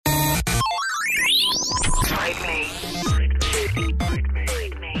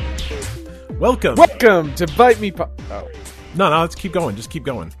Welcome. Welcome to Bite Me No, let's keep going. Just keep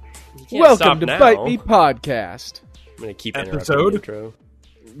going. Welcome to Bite Me Podcast. I'm going to keep Episode? interrupting the intro.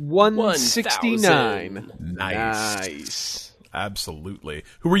 169. Nice. Absolutely.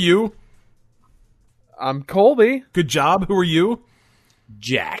 Who are you? I'm Colby. Good job. Who are you?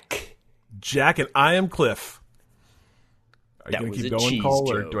 Jack. Jack, and I am Cliff. Are you That going was to keep a going, cheese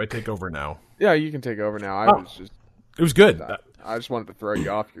Cole, or joke. do I take over now? Yeah, you can take over now. It was good. I just wanted to throw you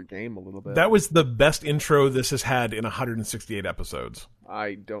off your game a little bit. That was the best intro this has had in 168 episodes.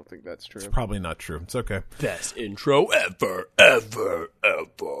 I don't think that's true. Probably not true. It's okay. Best intro ever.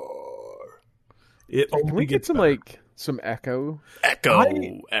 It Can only we get gets some better. some echo?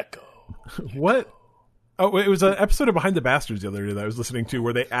 Echo. What? Oh, it was an episode of Behind the Bastards the other day that I was listening to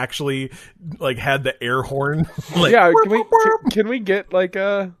where they actually had the air horn. Yeah, can we get like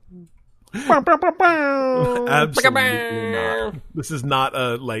a Absolutely not. This is not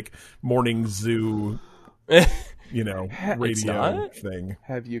a morning zoo, radio not? thing.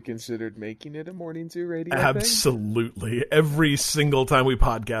 Have you considered making it a morning zoo radio thing? Absolutely. Every single time we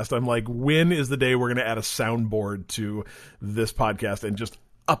podcast, I'm like, when is the day we're going to add a soundboard to this podcast and just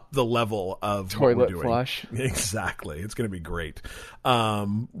up the level of what we're Toilet doing? flush. Exactly. It's going to be great.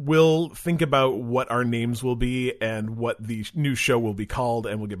 We'll think about what our names will be and what the new show will be called,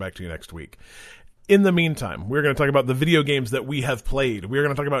 and we'll get back to you next week. In the meantime, we're going to talk about the video games that we have played. We're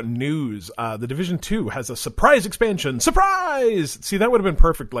going to talk about news. The Division 2 has a surprise expansion. Surprise! See, that would have been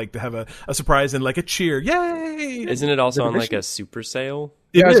perfect, to have a surprise and a cheer. Yay! Isn't it also on a super sale?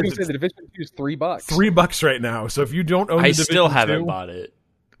 Yeah, I was It going is. to say the Division 2 is $3. $3 right now. So if you don't own the I Division still haven't 2, bought it.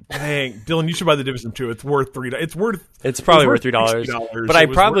 dang, Dylan, you should buy the Division 2. It's worth $3. It's probably worth worth $3, $60, but I it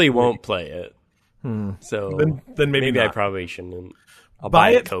was probably worth won't play it. So Then maybe I not. probably shouldn't. I'll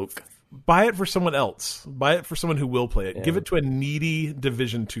Buy buy it. a Coke. Buy it for someone else. Buy it for someone who will play it. Yeah. Give it to a needy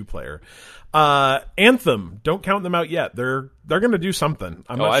Division 2 player. Anthem, don't count them out yet. They're going to do something.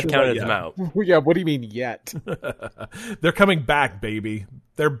 I'm not I've sure counted what them out. Yeah, what do you mean yet? They're coming back, baby.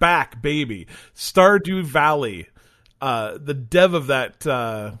 They're back, baby. Stardew Valley, the dev of that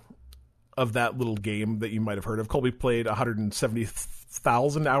little game that you might have heard of. Colby played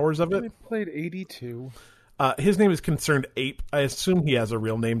 170,000 hours of it. I played 82. His name is Concerned Ape. I assume he has a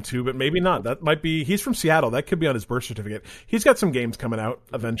real name too, but maybe not. That might be. He's from Seattle. That could be on his birth certificate. He's got some games coming out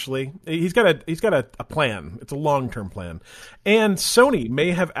eventually. He's got a plan. It's a long-term plan. And Sony may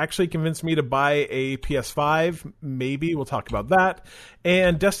have actually convinced me to buy a PS5. Maybe we'll talk about that.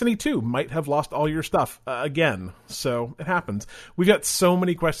 And Destiny 2 might have lost all your stuff again. So it happens. We've got so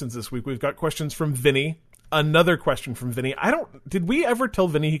many questions this week. We've got questions from Vinny. Another question from Vinny. Did we ever tell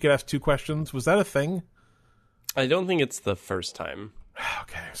Vinny he could ask 2 questions? Was that a thing? I don't think it's the first time.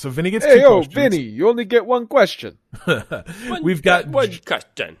 Okay, so Vinny gets Hey, 2 questions. Vinny, you only get one question. We've got one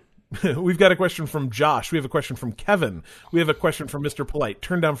question. We've got a question from Josh. We have a question from Kevin. We have a question from Mr. Polite.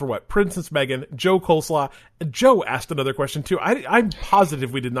 Turned down for what? Princess Megan, Joe Coleslaw. And Joe asked another question too. I'm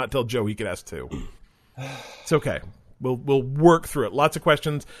positive we did not tell Joe he could ask 2. It's okay. We'll work through it. Lots of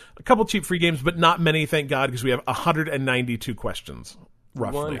questions. A couple cheap free games, but not many, thank God, because we have 192 questions,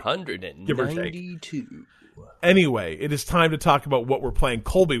 roughly. 192. Anyway, it is time to talk about what we're playing.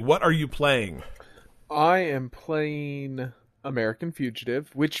 Colby, what are you playing? I am playing American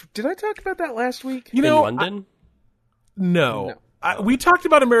Fugitive, which, did I talk about that last week? You In know, London? No. We talked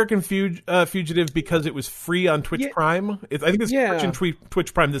about American Fugitive because it was free on Twitch Prime. I think it's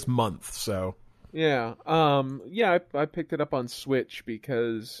Twitch Prime this month, so... Yeah. I picked it up on Switch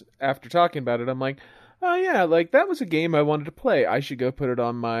because after talking about it, I'm like, oh yeah, that was a game I wanted to play. I should go put it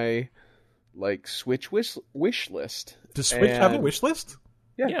on my Switch wish list. Does Switch have a wish list?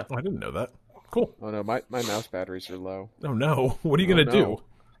 Yeah. Oh, I didn't know that. Cool. Oh no, my mouse batteries are low. Oh no. What are you going to do?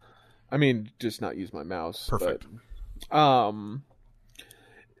 I mean, just not use my mouse. Perfect. But,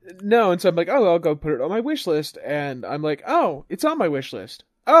 no, and so I'm like, oh, I'll go put it on my wish list, and I'm like, oh, it's on my wish list.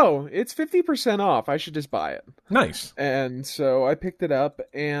 Oh, it's 50% off. I should just buy it. Nice. And so I picked it up,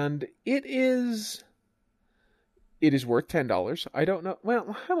 and it is worth $10. I don't know.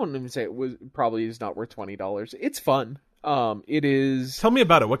 Well, I won't even say probably is not worth $20. It's fun. It is. Tell me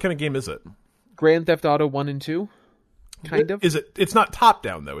about it. What kind of game is it? Grand Theft Auto 1 and 2. Kind of. Is it? It's not top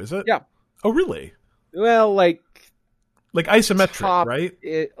down though, is it? Yeah. Oh, really? Well, Like isometric, right?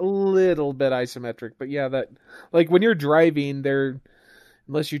 A little bit isometric, but yeah, that when you're driving,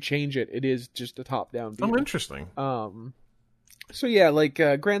 unless you change it, it is just a top-down view. Oh, interesting. So yeah,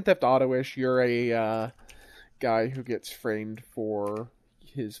 Grand Theft Auto-ish, you're a guy who gets framed for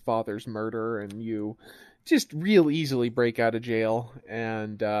his father's murder, and you just real easily break out of jail,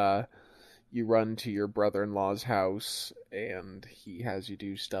 and you run to your brother-in-law's house and he has you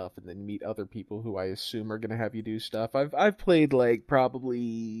do stuff, and then meet other people who I assume are going to have you do stuff. I've played like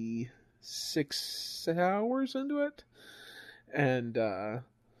probably 6 hours into it, and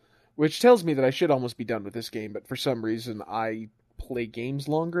which tells me that I should almost be done with this game, but for some reason I play games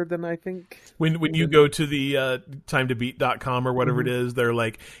longer than I think. When you go to the timetobeat.com or whatever it is, they're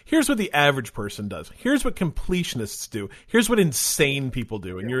like, here's what the average person does. Here's what completionists do. Here's what insane people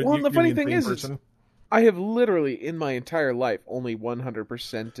do. And the funny thing is, I have literally in my entire life only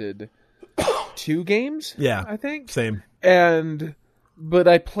 100%ed 2 games. Yeah, I think same. But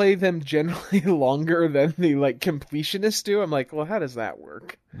I play them generally longer than the like completionists do. I'm like, well, how does that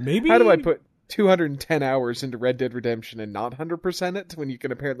work? Maybe how do I put 210 hours into Red Dead Redemption and not 100% it when you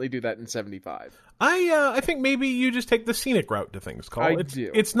can apparently do that in 75? I think maybe you just take the scenic route to things, Cole.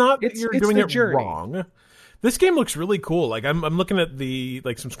 It's not that you're doing it journey. Wrong. This game looks really cool. Like I'm looking at the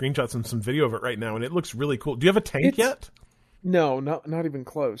like some screenshots and some video of it right now, and it looks really cool. Do you have a tank yet? No, not even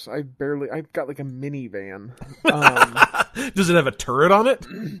close. I've got like a minivan. Does it have a turret on it?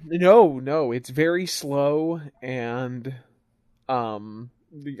 No, it's very slow, and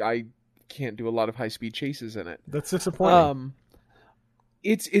I can't do a lot of high-speed chases in it. That's disappointing.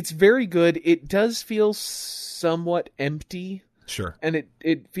 It's very good. It does feel somewhat empty. Sure. And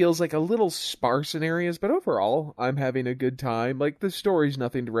it feels like a little sparse in areas, but overall, I'm having a good time. Like, the story's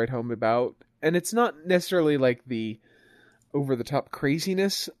nothing to write home about, and it's not necessarily like the over-the-top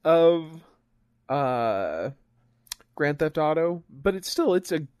craziness of Grand Theft Auto, but it's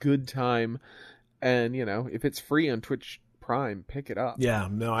a good time. And, you know, if it's free on Twitch Prime, pick it up. Yeah,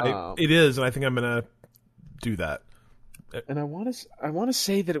 no, it is, and I think I'm gonna do that. And I want to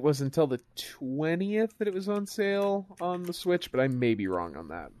say that it was until the 20th that it was on sale on the Switch, but I may be wrong on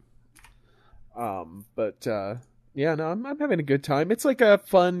that. Yeah, no, I'm having a good time. It's like a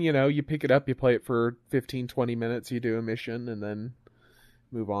fun, you know, you pick it up, you play it for 15, 20 minutes, you do a mission, and then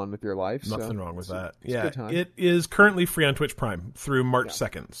move on with your life. Nothing wrong with that. It's a good time. It is currently free on Twitch Prime through March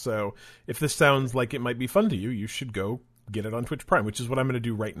 2nd. So if this sounds like it might be fun to you, you should go get it on Twitch Prime, which is what I'm going to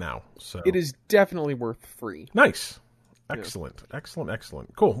do right now. So it is definitely worth free. Nice. Excellent. Yeah.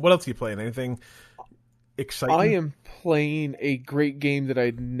 Excellent. Cool. What else are you playing? Anything exciting? I am playing a great game that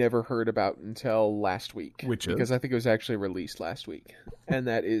I'd never heard about until last week. Which is? Because I think it was actually released last week. And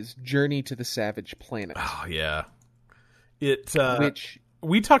that is Journey to the Savage Planet. Oh, yeah.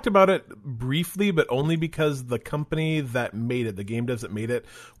 We talked about it briefly, but only because the company that made it, the game devs that made it,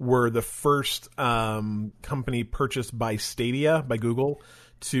 were the first company purchased by Stadia, by Google,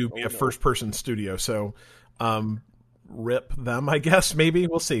 to be a first-person studio. So, rip them, I guess, maybe.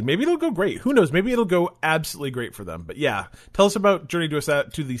 We'll see. Maybe it'll go great. Who knows? Maybe it'll go absolutely great for them. But yeah, tell us about Journey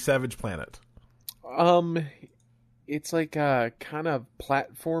to the Savage Planet. It's like a kind of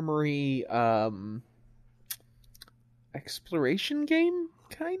platformery, exploration game,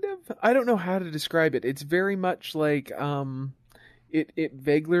 kind of. I don't know how to describe it. It's very much like it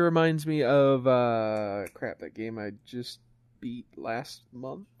vaguely reminds me of that game I just beat last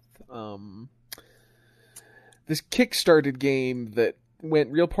month. This Kickstarted game that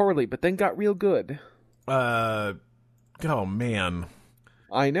went real poorly but then got real good. Oh man.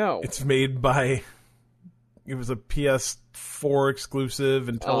 I know. It's made by, it was a PS4 exclusive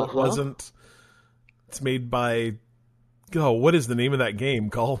until it wasn't. It's made by, what is the name of that game,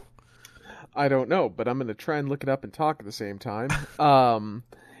 Cole? I don't know, but I'm going to try and look it up and talk at the same time.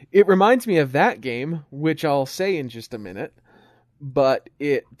 It reminds me of that game, which I'll say in just a minute. But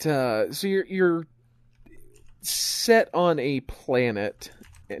so you're set on a planet,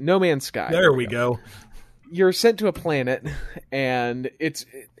 No Man's Sky. There we go. You're sent to a planet, and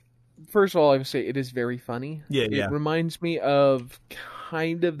first of all, I would say it is very funny. Yeah. It reminds me of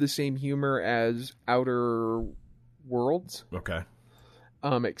kind of the same humor as Outer Worlds. Okay.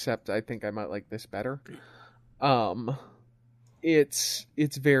 Except I think I might like this better. It's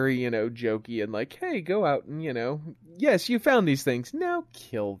very, jokey and like, hey, go out and, yes, you found these things. Now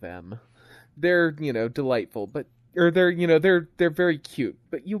kill them. They're, delightful, but they're very cute,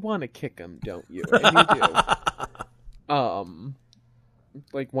 but you want to kick them, don't you? And you do.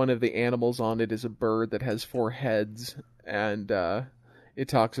 Like one of the animals on it is a bird that has 4 heads, and it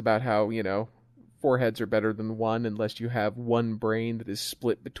talks about how, 4 heads are better than 1 unless you have 1 brain that is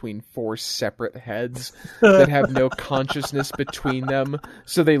split between 4 separate heads that have no consciousness between them,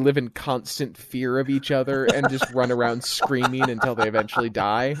 so they live in constant fear of each other and just run around screaming until they eventually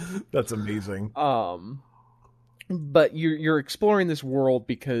die. That's amazing. But you're exploring this world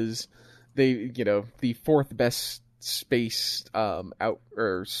because they, the 4th best space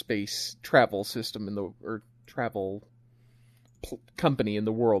space travel system travel company in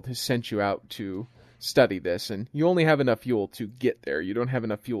the world has sent you out to study this, and you only have enough fuel to get there. You don't have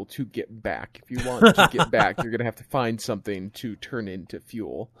enough fuel to get back. If you want to get back, you're going to have to find something to turn into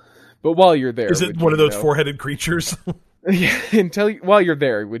fuel. But while you're there... Is it one of those four-headed creatures? Yeah, while you're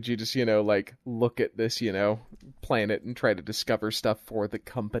there, would you just, like, look at this, planet and try to discover stuff for the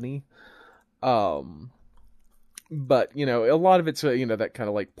company? But, a lot of it's, that kind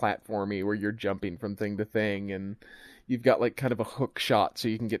of, like, platformy where you're jumping from thing to thing, and you've got, like, kind of a hook shot so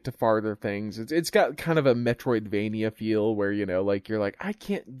you can get to farther things. It's got kind of a Metroidvania feel where, like, you're like, I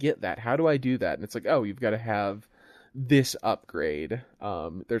can't get that. How do I do that? And it's like, oh, you've got to have this upgrade.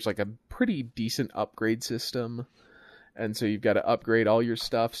 There's, like, a pretty decent upgrade system. And so you've got to upgrade all your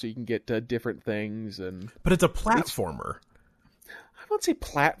stuff so you can get to different things. But it's a platformer. I wouldn't say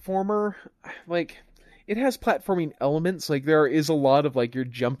platformer. Like, it has platforming elements. Like, there is a lot of, like, you're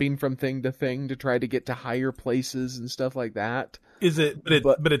jumping from thing to thing to try to get to higher places and stuff like that. Is it?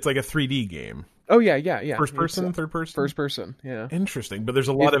 But it's like a 3D game. Oh, yeah. First person, third person? First person, yeah. Interesting. But there's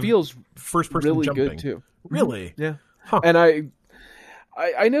a lot of feels first person really jumping. Good, too. Really? Yeah. Huh. And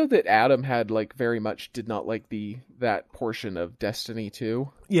I know that Adam had, like, very much did not like that portion of Destiny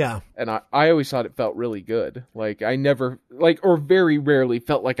 2. Yeah. And I always thought it felt really good. Like, I never, like, or very rarely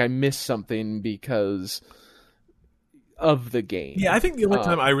felt like I missed something because of the game. Yeah, I think the only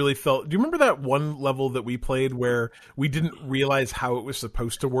time I really felt... Do you remember that one level that we played where we didn't realize how it was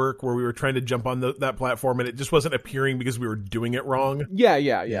supposed to work, where we were trying to jump on that platform and it just wasn't appearing because we were doing it wrong?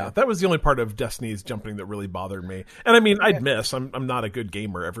 Yeah. That was the only part of Destiny's jumping that really bothered me. And I mean, I'd miss. I'm not a good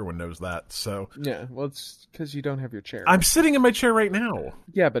gamer. Everyone knows that, so... Yeah, well, it's because you don't have your chair. I'm sitting in my chair right now.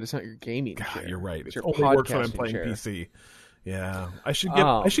 Yeah, but it's not your gaming chair. You're right. It's It your only works when I'm podcasting playing chair. PC. Yeah. I should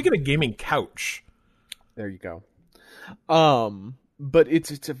get a gaming couch. There you go. But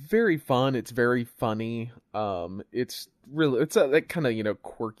it's a very fun, it's very funny. It's that kind of,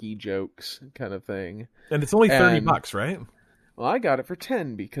 quirky jokes kind of thing. And it's only $30, right? Well, I got it for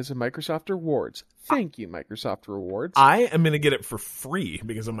 10 because of Microsoft Rewards. Thank you, Microsoft Rewards. I am going to get it for free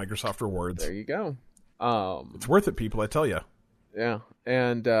because of Microsoft Rewards. There you go. It's worth it, people, I tell you. Yeah.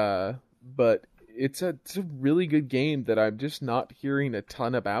 And but it's a really good game that I'm just not hearing a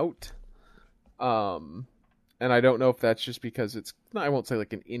ton about. And I don't know if that's just because it's, I won't say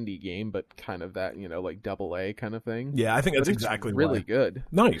like an indie game, but kind of that, like AA kind of thing. Yeah, I think that's exactly really why. good.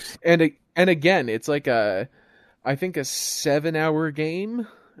 Nice. And again, it's like I think a 7-hour game,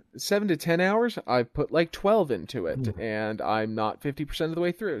 7 to 10 hours. I've put like 12 into it, and I'm not 50% of the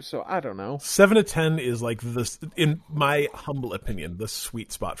way through. So I don't know. 7 to 10 is like this, in my humble opinion, the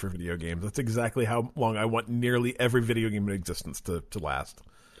sweet spot for video games. That's exactly how long I want nearly every video game in existence to last.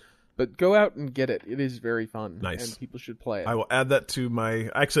 But go out and get it. It is very fun. Nice. And people should play it. I will add that to my...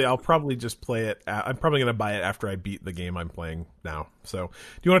 Actually, I'll probably just play it... I'm probably going to buy it after I beat the game I'm playing now. So, do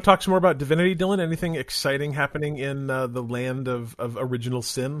you want to talk some more about Divinity, Dylan? Anything exciting happening in the land of original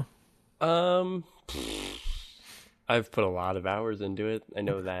sin? I've put a lot of hours into it. I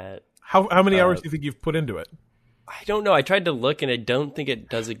know that. How many hours do you think you've put into it? I don't know. I tried to look, and I don't think it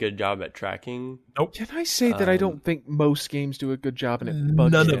does a good job at tracking. Nope. Can I say that I don't think most games do a good job, and it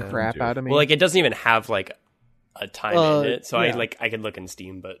bugs None the of them crap do. out of me? Well, like, it doesn't even have, like, a time in it. So yeah. I could look in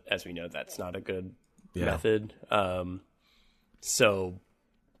Steam, but as we know, that's not a good Yeah. method. So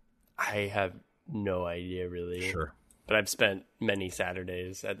I have no idea, really. Sure. But I've spent many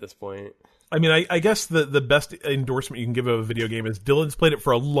Saturdays at this point. I mean, I guess the best endorsement you can give of a video game is Dylan's played it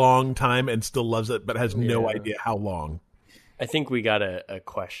for a long time and still loves it, but has no idea how long. I think we got a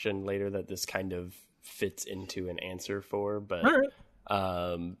question later that this kind of fits into an answer for, but All right.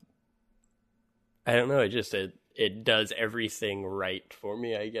 I don't know. It does everything right for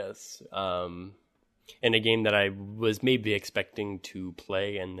me, I guess. In a game that I was maybe expecting to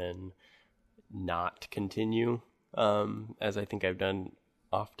play and then not continue, as I think I've done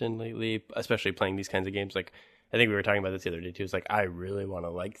often lately, especially playing these kinds of games. Like, I think we were talking about this the other day too. It's like, I really want to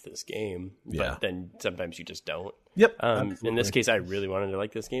like this game, but then sometimes you just don't. Yep. In this case, I really wanted to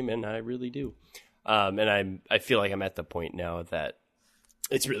like this game, and I really do. And I feel like I'm at the point now that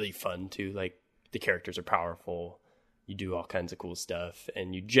it's really fun too. Like, the characters are powerful. You do all kinds of cool stuff,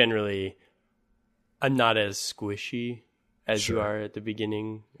 and you generally, I'm not as squishy as you are at the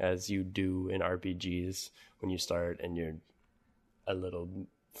beginning as you do in RPGs when you start and you're a little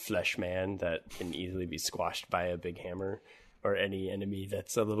flesh man that can easily be squashed by a big hammer or any enemy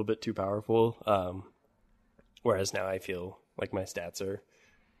that's a little bit too powerful. Whereas now I feel like my stats are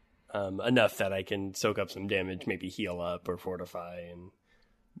enough that I can soak up some damage, maybe heal up or fortify and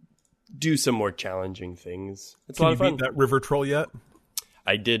do some more challenging things. It's a lot of fun. Beat that river troll yet?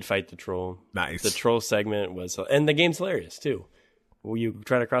 I did fight the troll. Nice. The troll segment was, and the game's hilarious too. Well, you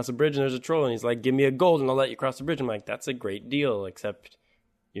try to cross a bridge and there's a troll and he's like, "Give me a gold and I'll let you cross the bridge." I'm like, "That's a great deal," except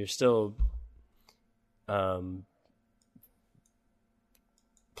you're still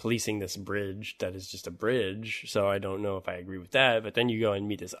policing this bridge that is just a bridge. So I don't know if I agree with that. But then you go and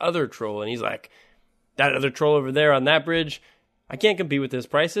meet this other troll and he's like, "That other troll over there on that bridge, I can't compete with his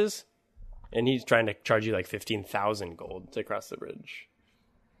prices." And he's trying to charge you like 15,000 gold to cross the bridge.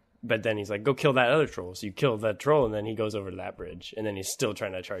 But then he's like, "Go kill that other troll." So you kill that troll, and then he goes over to that bridge, and then he's still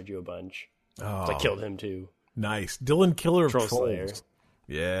trying to charge you a bunch. Oh, So I killed him too. nice. Dylan Killer of Troll Trolls. Slayer.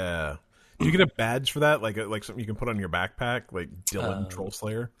 Yeah. Do you get a badge for that? Like something you can put on your backpack? Like Dylan Troll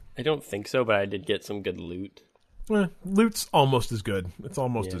Slayer? I don't think so, but I did get some good loot. Loot's almost as good. It's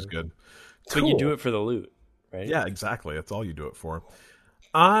almost as good. But you do it for the loot, right? Yeah, exactly. That's all you do it for.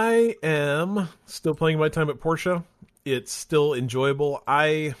 I am still playing my time at Porsche. It's still enjoyable.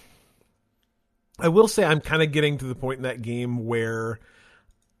 I will say I'm kind of getting to the point in that game where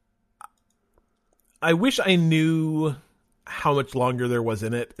I wish I knew how much longer there was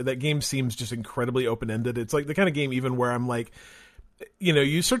in it. That game seems just incredibly open-ended. It's like the kind of game even where I'm like,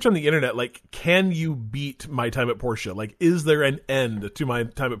 you search on the internet, like, can you beat my time at Porsche? Like, is there an end to my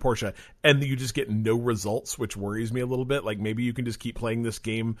time at Porsche? And you just get no results, which worries me a little bit. Like, maybe you can just keep playing this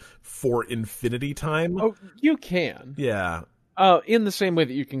game for infinity time. Oh, you can. Yeah. In the same way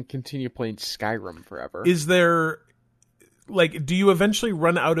that you can continue playing Skyrim forever. Is there, like, do you eventually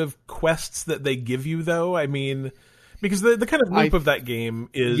run out of quests that they give you, though? I mean, because the kind of loop of that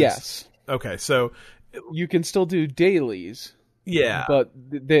game is... Yes. Okay, so... You can still do dailies. Yeah. But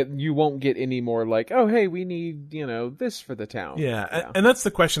you won't get any more like, "Oh, hey, we need, this for the town." Yeah. And that's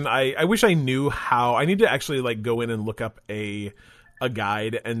the question. I wish I knew how. I need to actually, like, go in and look up a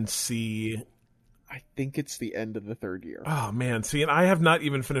guide and see... I think it's the end of the third year. Oh, man. See, and I have not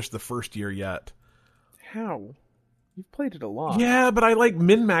even finished the first year yet. How? You've played it a lot. Yeah, but I, like,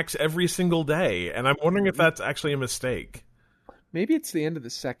 min-max every single day, and I'm wondering if that's actually a mistake. Maybe it's the end of the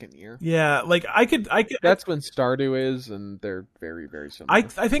second year. Yeah, like, I could. That's when Stardew is, and they're very, very similar.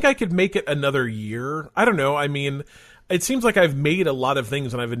 I think I could make it another year. I don't know. I mean, it seems like I've made a lot of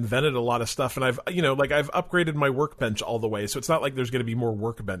things and I've invented a lot of stuff, and I've upgraded my workbench all the way. So it's not like there's going to be more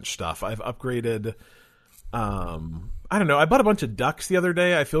workbench stuff. I've upgraded. I don't know. I bought a bunch of ducks the other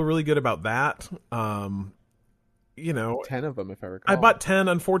day. I feel really good about that. 10 of them, if I recall. I bought 10.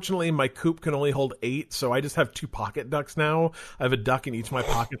 Unfortunately, my coop can only hold 8, so I just have 2 pocket ducks now. I have a duck in each of my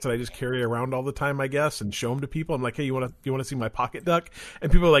pockets that I just carry around all the time, I guess, and show them to people. I'm like, "Hey, you want to see my pocket duck?"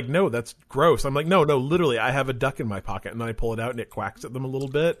 And people are like, "No, that's gross." I'm like, "No, literally, I have a duck in my pocket," and then I pull it out and it quacks at them a little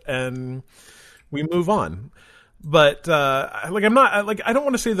bit, and we move on. But I'm not like, I don't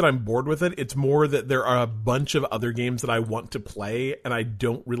want to say that I'm bored with it. It's more that there are a bunch of other games that I want to play, and I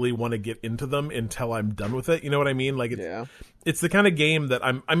don't really want to get into them until I'm done with it. You know what I mean? Like, it's the kind of game that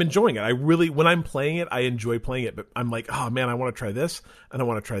I'm enjoying it. I really, when I'm playing it, I enjoy playing it. But I'm like, "Oh man, I want to try this, and I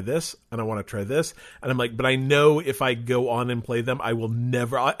want to try this, and I want to try this." And I'm like, but I know if I go on and play them, I will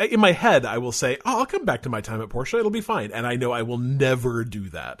never. In my head, I will say, "Oh, I'll come back to my time at Porsche. It'll be fine." And I know I will never do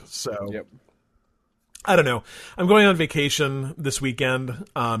that. So. Yep. I don't know. I'm going on vacation this weekend,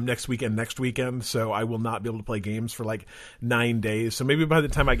 next weekend, so I will not be able to play games for like 9 days. So maybe by the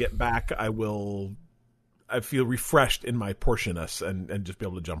time I get back, I feel refreshed in my Porsche-ness and just be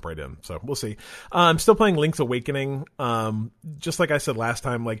able to jump right in. So we'll see. I'm still playing Link's Awakening. Just like I said last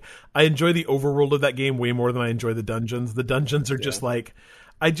time, like, I enjoy the overworld of that game way more than I enjoy the dungeons. The dungeons are just like,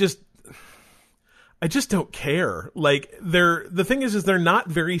 I just don't care. Like, the thing is they're not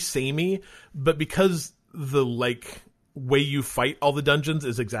very samey, but because the, like, way you fight all the dungeons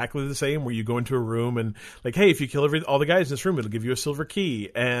is exactly the same, where you go into a room and, like, hey, if you kill all the guys in this room, it'll give you a silver key,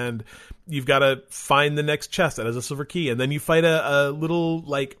 and you've got to find the next chest that has a silver key, and then you fight a little,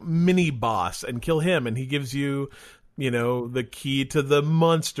 like, mini boss and kill him, and he gives you, the key to the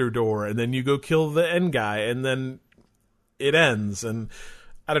monster door, and then you go kill the end guy, and then it ends. And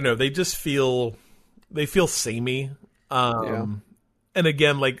I don't know, they feel samey. And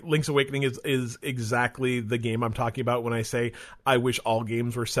again, like, Link's Awakening is exactly the game I'm talking about when I say I wish all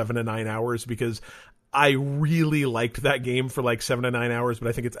games were 7 to 9 hours, because I really liked that game for like 7 to 9 hours, but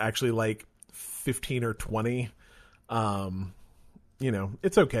I think it's actually like 15 or 20.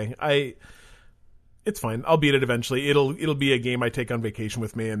 It's okay. It's fine. I'll beat it eventually. It'll be a game I take on vacation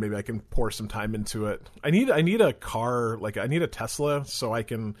with me, and maybe I can pour some time into it. I need a car, like, I need a Tesla so I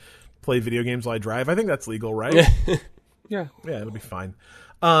can play video games while I drive. I think that's legal, right? Yeah. Yeah, it'll be fine.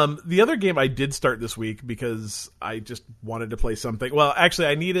 The other game I did start this week because I just wanted to play something. Well, actually,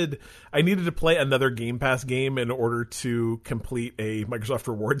 I needed to play another Game Pass game in order to complete a Microsoft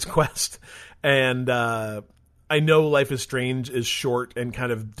Rewards quest, and I know Life is Strange is short and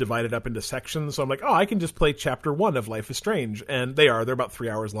kind of divided up into sections, so I'm like, oh, I can just play Chapter 1 of Life is Strange, and they're about 3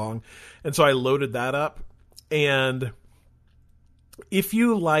 hours long, and so I loaded that up, and if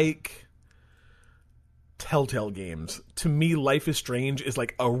you like Telltale games, to me Life is Strange is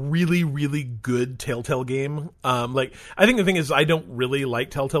like a really, really good Telltale game. Like, I think the thing is I don't really like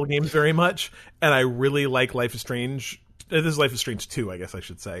Telltale games very much, and I really like Life is Strange. This is Life is Strange 2, I guess I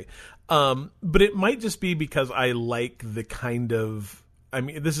should say. But it might just be because I like the kind of, I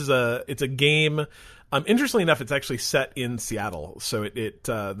mean, it's a game. Interestingly enough, it's actually set in Seattle, so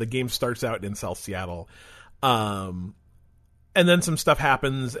the game starts out in South Seattle, and then some stuff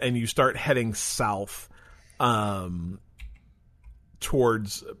happens, and you start heading south.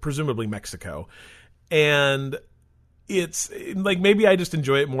 Towards presumably Mexico, and it's like, maybe I just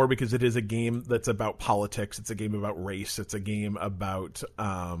enjoy it more because it is a game that's about politics. It's a game about race. It's a game about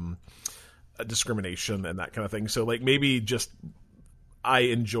discrimination and that kind of thing. So like, maybe just I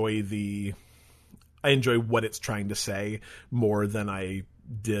enjoy what it's trying to say more than I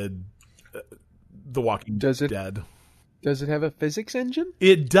did The Walking Dead. Does it have a physics engine?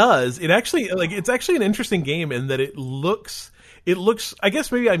 It does. It's actually an interesting game in that it looks, I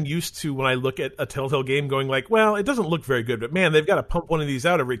guess maybe I'm used to when I look at a Telltale game going like, well, it doesn't look very good, but man, they've got to pump one of these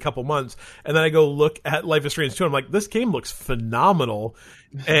out every couple months. And then I go look at Life is Strange 2 and I'm like, this game looks phenomenal.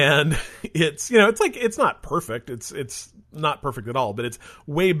 And it's not perfect. It's not perfect at all, but it's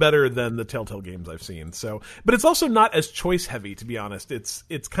way better than the Telltale games I've seen. So, but it's also not as choice heavy, to be honest.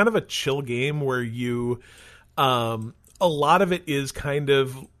 It's kind of a chill game where you, a lot of it is kind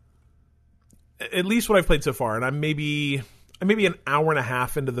of, at least what I've played so far, and I'm maybe an hour and a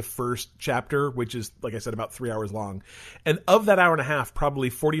half into the first chapter, which is, like I said, about 3 hours long. And of that hour and a half,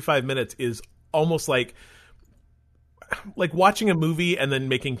 probably 45 minutes is almost like watching a movie and then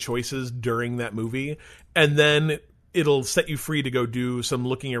making choices during that movie. And then it'll set you free to go do some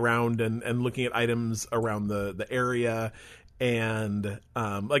looking around and looking at items around the area. And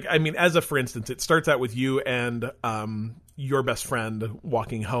for instance, it starts out with you and your best friend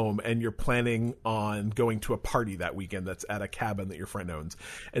walking home, and you're planning on going to a party that weekend that's at a cabin that your friend owns.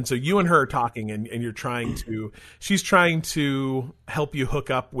 And so you and her are talking, and she's trying to help you hook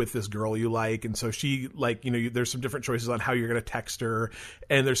up with this girl you like. And so she, there's some different choices on how you're going to text her,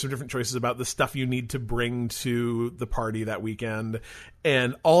 and there's some different choices about the stuff you need to bring to the party that weekend.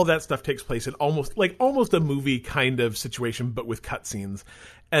 And all of that stuff takes place in almost a movie kind of situation, but with cutscenes.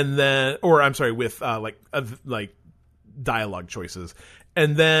 And then, with dialogue choices.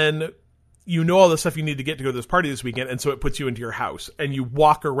 And then all the stuff you need to get to go to this party this weekend, and so it puts you into your house, and you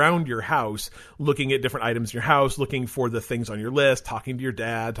walk around your house looking at different items in your house, looking for the things on your list, talking to your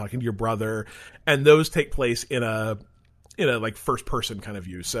dad, talking to your brother, and those take place in a like first person kind of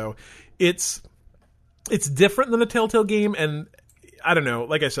view. So it's different than a Telltale game, and I don't know,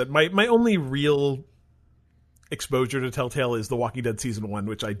 like I said, my only real exposure to Telltale is The Walking Dead Season 1,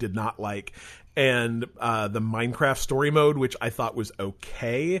 which I did not like, and the Minecraft story mode, which I thought was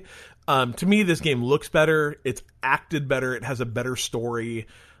okay. To me, this game looks better, it's acted better, it has a better story,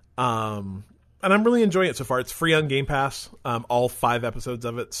 and I'm really enjoying it so far. It's free on Game Pass, all 5 episodes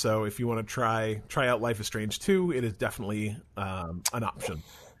of it, so if you want to try out Life is Strange 2, it is definitely an option.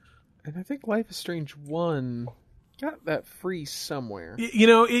 And I think Life is Strange 1... got that free somewhere. It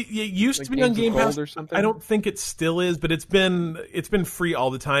used to be on Game Pass or something. I don't think it still is, but it's been free all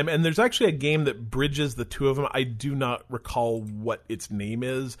the time. And there's actually a game that bridges the two of them. I do not recall what its name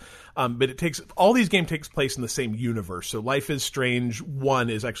is, but all these games takes place in the same universe. So Life is Strange 1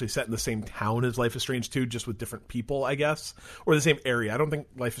 is actually set in the same town as Life is Strange 2, just with different people, I guess, or the same area. I don't think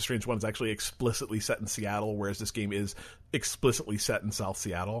Life is Strange 1 is actually explicitly set in Seattle, whereas this game is explicitly set in South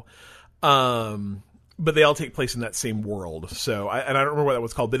Seattle. But they all take place in that same world. So, I don't remember what that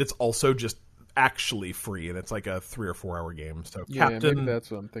was called, but it's also just actually free, and it's like a 3 or 4 hour game. So, yeah, maybe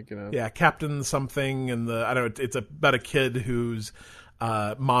that's what I'm thinking of. Yeah, Captain something, and it's about a kid whose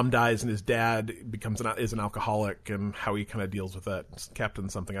mom dies and his dad is an alcoholic, and how he kind of deals with that. It's Captain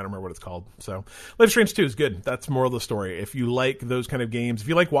something, I don't remember what it's called. So, Life is Strange 2 is good. That's the moral of the story. If you like those kind of games, if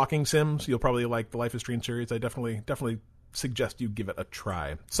you like walking sims, you'll probably like the Life is Strange series. I definitely suggest you give it a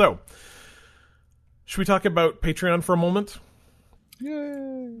try. So, should we talk about Patreon for a moment?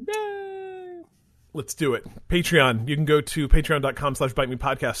 Yay! Let's do it. Patreon. You can go to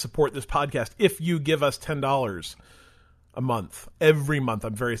patreon.com/bitemepodcast. Support this podcast if you give us $10. A month. Every month.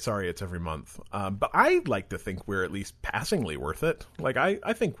 I'm very sorry it's every month. But I like to think we're at least passingly worth it. Like,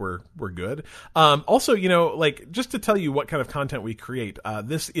 I think we're good. Also, like, just to tell you what kind of content we create,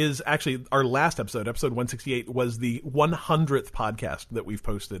 this is actually our last episode 168, was the 100th podcast that we've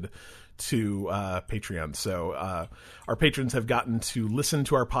posted to Patreon. So our patrons have gotten to listen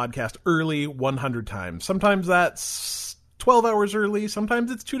to our podcast early 100 times. Sometimes that's 12 hours early, sometimes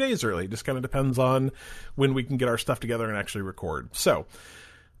it's 2 days early. Just kind of depends on when we can get our stuff together and actually record. So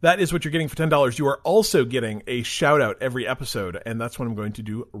that is what you're getting for $10. You are also getting a shout out every episode, and that's what I'm going to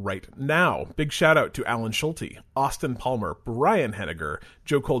do right now. Big shout out to Alan Schulte, Austin Palmer, Brian Henniger,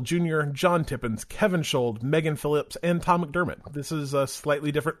 Joe Cole Jr., John Tippins, Kevin Schold, Megan Phillips, and Tom McDermott. This is a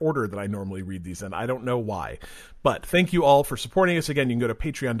slightly different order than I normally read these in. I don't know why. But thank you all for supporting us. Again, you can go to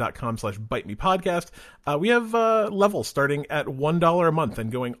patreon.com/bitemepodcast. We have levels starting at $1 a month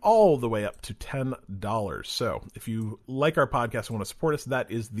and going all the way up to $10. So if you like our podcast and want to support us, that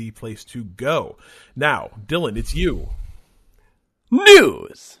is the place to go. Now, Dylan, it's you.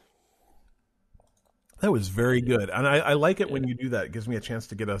 News! That was very good. And I like it when you do that. It gives me a chance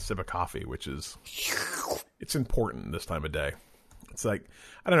to get a sip of coffee, which is, it's important this time of day. It's like,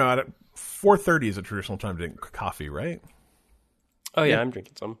 I don't know, 4:30 is a traditional time to drink coffee, right? Oh, yeah, I'm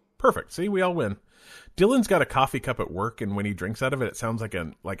drinking some. Perfect. See, we all win. Dylan's got a coffee cup at work, and when he drinks out of it, it sounds like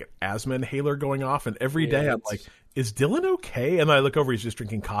an asthma inhaler going off. And every day I'm like, is Dylan okay? And I look over, he's just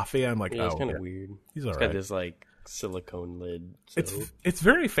drinking coffee. I'm like, it's kind of weird. He's all right. Got this like silicone lid. So it's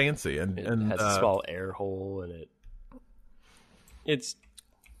very fancy, and it has a small air hole, and it's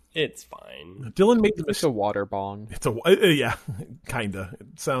fine. Dylan made It's a water bong. It's yeah, kinda.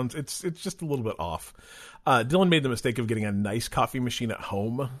 It's just a little bit off. Dylan made the mistake of getting a nice coffee machine at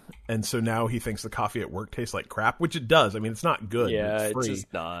home, and so now he thinks the coffee at work tastes like crap, which it does. I mean, it's not good. Yeah, it's free.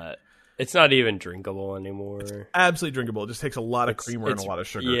 Just not. It's not even drinkable anymore. It's absolutely drinkable. It just takes a lot of creamer and a lot of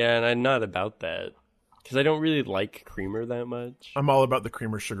sugar. Yeah, and I'm not about that because I don't really like creamer that much. I'm all about the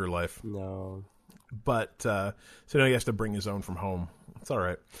creamer sugar life. No. But so now he has to bring his own from home. It's all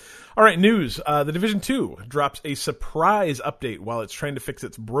right. All right, news. The Division 2 drops a surprise update while it's trying to fix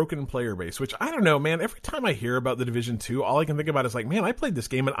its broken player base, which I don't know, man. Every time I hear about the Division 2, all I can think about is like, man, I played this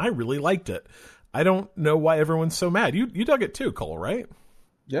game and I really liked it. I don't know why everyone's so mad. You dug it too, Cole, right?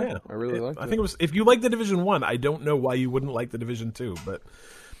 Yeah, I really liked it. I think it was, if you like the Division 1, I don't know why you wouldn't like the Division 2, but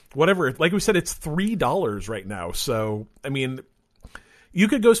whatever. Like we said, it's $3 right now. So, I mean, you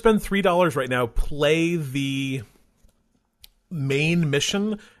could go spend $3 right now, play the main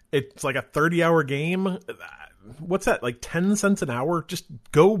mission. It's like a 30-hour game. What's that, like 10 cents an hour? Just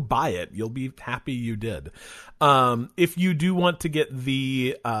go buy it. You'll be happy you did. If you do want to get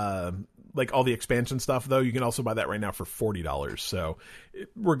the like all the expansion stuff, though, you can also buy that right now for $40. So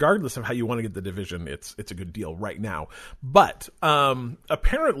regardless of how you want to get the Division, it's a good deal right now. But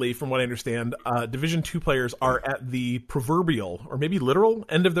apparently, from what I understand, Division 2 players are at the proverbial, or maybe literal,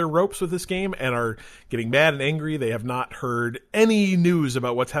 end of their ropes with this game and are getting mad and angry. They have not heard any news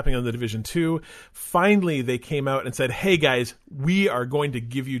about what's happening on the Division 2. Finally, they came out and said, hey guys, we are going to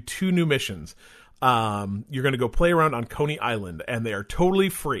give you 2 new missions. You're going to go play around on Coney Island, and they are totally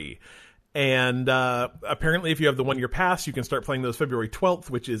free. And apparently, if you have the 1-year pass, you can start playing those February 12th,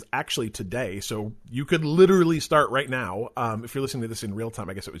 which is actually today. So you could literally start right now. If you're listening to this in real time,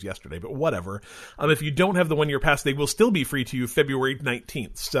 I guess it was yesterday, but whatever. If you don't have the 1-year pass, they will still be free to you February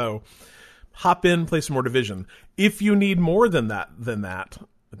 19th. So hop in, play some more Division. If you need more than that.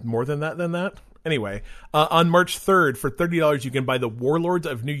 Anyway, on March 3rd, for $30, you can buy the Warlords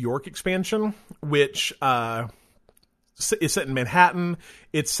of New York expansion, which is set in Manhattan.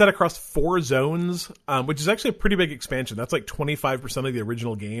 It's set across 4 zones, which is actually a pretty big expansion. That's like 25% of the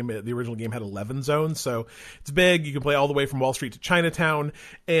original game. The original game had 11 zones, so it's big. You can play all the way from Wall Street to Chinatown,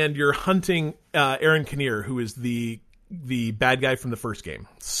 and you're hunting Aaron Kinnear, who is the bad guy from the first game.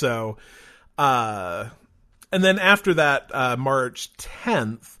 So, and then after that, March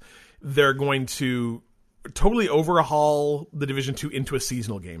 10th, they're going to totally overhaul the Division 2 into a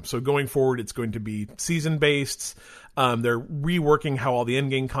seasonal game. So going forward, it's going to be season-based. They're reworking how all the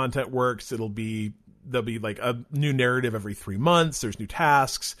endgame content works. There'll be like a new narrative every 3 months. There's new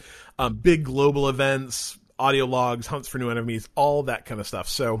tasks, big global events, audio logs, hunts for new enemies, all that kind of stuff.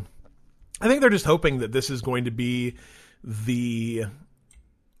 So I think they're just hoping that this is going to be the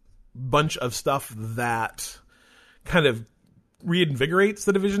bunch of stuff that kind of reinvigorates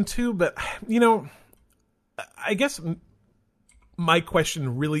the Division 2. But, I guess my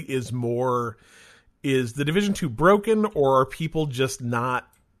question really is more, is the Division 2 broken, or are people just not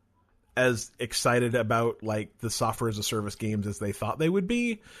as excited about like the software as a service games as they thought they would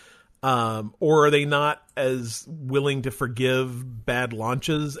be? Or are they not as willing to forgive bad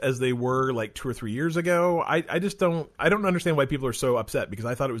launches as they were like 2 or 3 years ago? I don't understand why people are so upset, because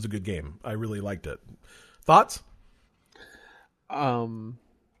I thought it was a good game. I really liked it. Thoughts?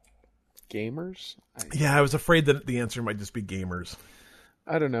 Gamers? Yeah, I was afraid that the answer might just be gamers.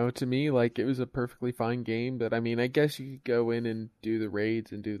 I don't know. To me, like, it was a perfectly fine game, but I mean, I guess you could go in and do the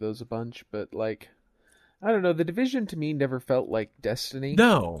raids and do those a bunch, but like, I don't know. The Division to me never felt like Destiny.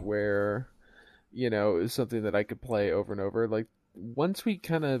 No. Where, it was something that I could play over and over. Like, once we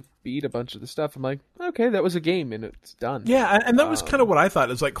kind of beat a bunch of the stuff, I'm like, okay, that was a game and it's done. Yeah, and that was kind of what I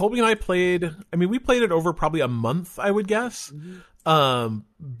thought. Is like Colby and I played. I mean, we played it over probably a month, I would guess. Mm-hmm.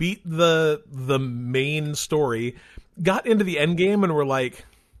 Beat the main story, got into the end game, and we're like,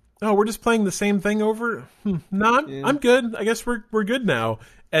 oh, we're just playing the same thing over. I'm good. I guess we're good now,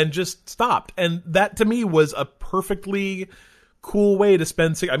 and just stopped. And that to me was a perfectly cool way to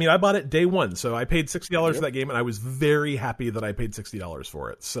spend. I mean, I bought it day one, so I paid $60 for that game, and I was very happy that I paid $60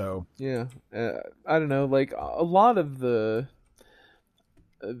 for it. So yeah, I don't know, like a lot of the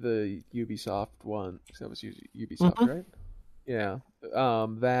Ubisoft one, that was Ubisoft, mm-hmm. right? Yeah,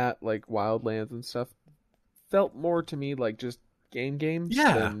 that like Wildlands and stuff felt more to me like just games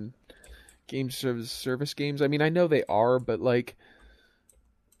than game service games. I mean, I know they are, but like,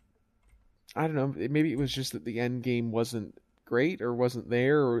 I don't know, maybe it was just that the end game wasn't great or wasn't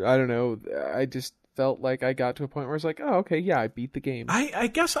there, or I don't know. I just felt like I got to a point where I was like, oh, okay, yeah, I beat the game. I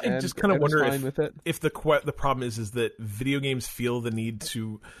guess I just kind of wonder if the problem is that video games feel the need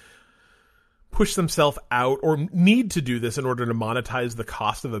to push themselves out, or need to do this in order to monetize the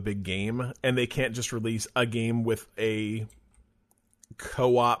cost of a big game, and they can't just release a game with a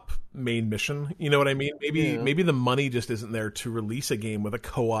co-op main mission. You know what I mean? Maybe the money just isn't there to release a game with a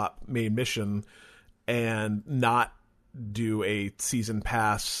co-op main mission and not do a season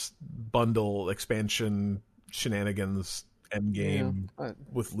pass bundle expansion shenanigans end game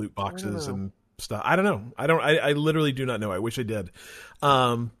with loot boxes and stuff. I don't know. I literally do not know. I wish I did.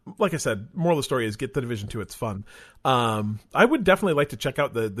 Like I said, moral of the story is get the Division 2. It's fun. I would definitely like to check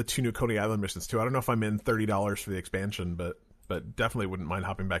out the 2 new Coney Island missions too. I don't know if I'm in $30 for the expansion, but definitely wouldn't mind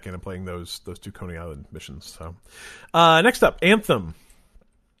hopping back in and playing those 2 Coney Island missions. So, next up, Anthem.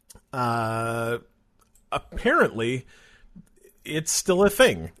 Apparently, it's still a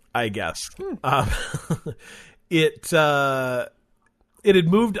thing, I guess. It had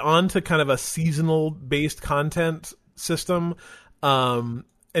moved on to kind of a seasonal-based content system,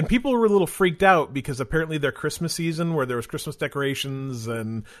 and people were a little freaked out because apparently their Christmas season, where there was Christmas decorations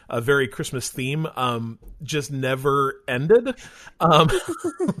and a very Christmas theme, just never ended.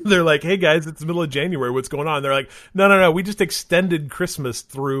 They're like, hey guys, it's the middle of January, what's going on? They're like, no, we just extended Christmas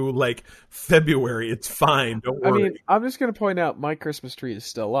through like February. It's fine, don't worry. I mean, I'm just going to point out my Christmas tree is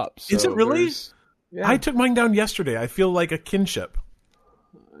still up. So is it really? Yeah. I took mine down yesterday. I feel like a kinship.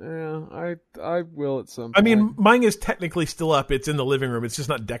 Yeah, I will at some point. I mean, mine is technically still up. It's in the living room. It's just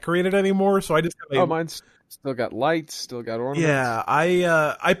not decorated anymore. So I just mine's still got lights, still got ornaments. Yeah,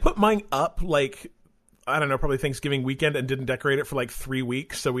 I put mine up like, I don't know, probably Thanksgiving weekend, and didn't decorate it for like 3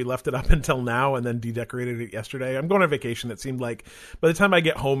 weeks. So we left it up until now, and then de-decorated it yesterday. I'm going on vacation. It seemed like by the time I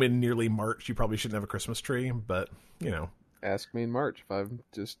get home in nearly March, you probably shouldn't have a Christmas tree. But ask me in March if I've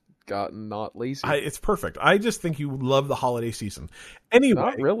just gotten not lazy. It's perfect. I just think you love the holiday season. Anyway,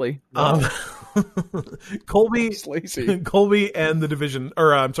 not really. Colby and the Division,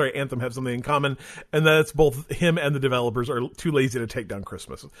 or I'm sorry, Anthem have something in common, and that's both him and the developers are too lazy to take down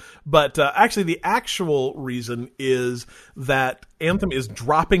Christmas. But actually, the actual reason is that Anthem is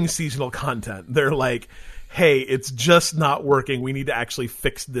dropping seasonal content. They're like, hey, it's just not working. We need to actually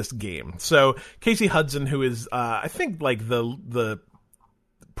fix this game. So Casey Hudson, who is, I think, like the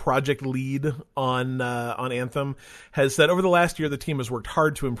project lead on Anthem, has said over the last year the team has worked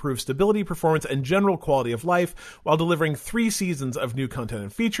hard to improve stability, performance, and general quality of life while delivering 3 seasons of new content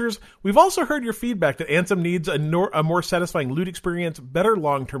and features. We've also heard your feedback that Anthem needs a more satisfying loot experience, better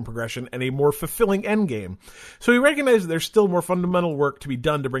long-term progression, and a more fulfilling endgame. So we recognize that there's still more fundamental work to be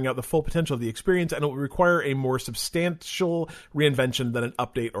done to bring out the full potential of the experience, and it will require a more substantial reinvention than an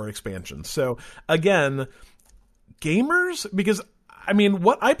update or expansion. So again, gamers, because I mean,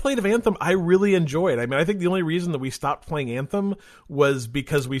 what I played of Anthem, I really enjoyed. I mean, I think the only reason that we stopped playing Anthem was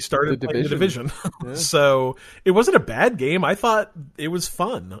because we started playing The Division. Yeah. So it wasn't a bad game. I thought it was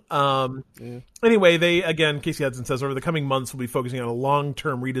fun. Anyway, Casey Hudson says, over the coming months, we'll be focusing on a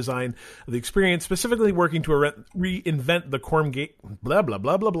long-term redesign of the experience, specifically working to reinvent the Corm Gate, blah, blah,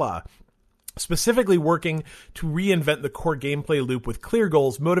 blah, blah, blah. specifically working to reinvent the core gameplay loop with clear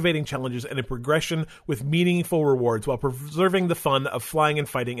goals, motivating challenges, and a progression with meaningful rewards while preserving the fun of flying and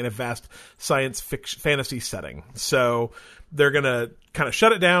fighting in a vast science fantasy setting. So they're going to kind of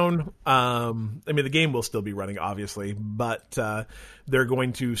shut it down. I mean, the game will still be running, obviously, but they're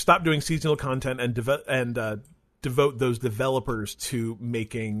going to stop doing seasonal content and devote those developers to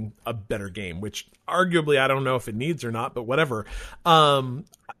making a better game, which arguably I don't know if it needs or not, but whatever.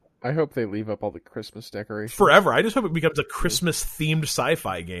 I hope they leave up all the Christmas decorations. Forever. I just hope it becomes a Christmas-themed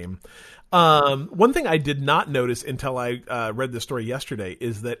sci-fi game. One thing I did not notice until I read this story yesterday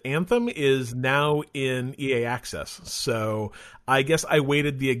is that Anthem is now in EA Access. So I guess I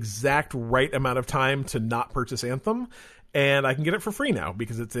waited the exact right amount of time to not purchase Anthem, and I can get it for free now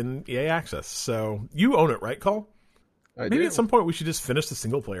because it's in EA Access. So you own it, right, Cole? Maybe at some point we should just finish the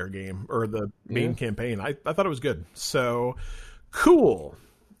single-player game or the main campaign. I thought it was good. So, cool.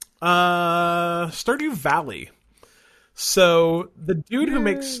 Stardew Valley. So the dude who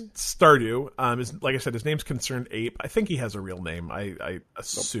makes Stardew, is, like I said, his name's Concerned Ape. I think he has a real name. I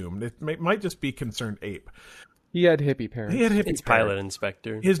assumed it might just be Concerned Ape. He had hippie parents. It's Pilot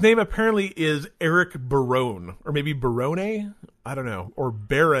Inspector. His name apparently is Eric Barone, or maybe Barone. I don't know, or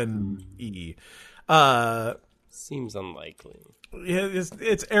Baron E. Seems unlikely. Yeah,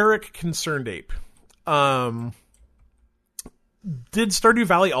 it's Eric Concerned Ape. Did Stardew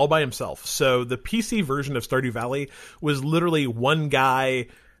Valley all by himself. So the PC version of Stardew Valley was literally one guy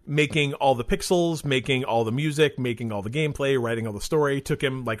making all the pixels, making all the music, making all the gameplay, writing all the story. It took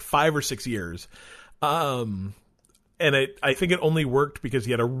him like 5 or 6 years. And I think it only worked because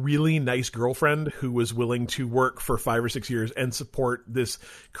he had a really nice girlfriend who was willing to work for 5 or 6 years and support this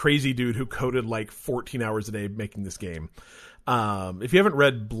crazy dude who coded like 14 hours a day making this game. If you haven't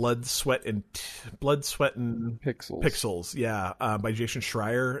read Blood, Sweat, and Pixels, by Jason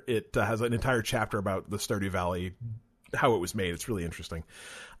Schreier, it has an entire chapter about the Stardew Valley, how it was made. It's really interesting.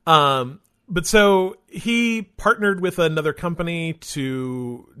 But so he partnered with another company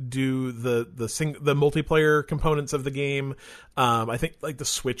to do the multiplayer components of the game. I think like the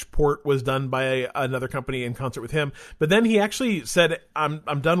Switch port was done by another company in concert with him. But then he actually said,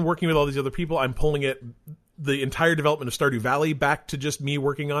 "I'm done working with all these other people. I'm pulling the entire development of Stardew Valley back to just me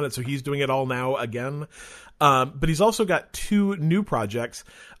working on it." So he's doing it all now again. But he's also got 2 new projects.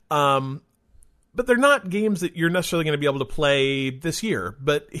 But they're not games that you're necessarily going to be able to play this year.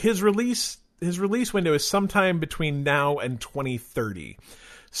 But his release window is sometime between now and 2030.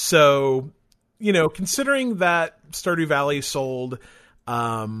 So, considering that Stardew Valley sold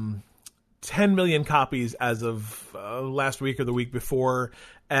 10 million copies as of last week or the week before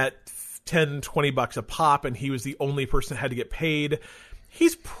at $10-20 a pop, and he was the only person that had to get paid,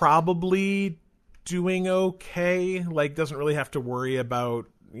 he's probably doing okay. Like, doesn't really have to worry about,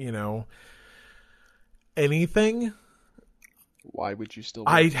 anything. Why would you still?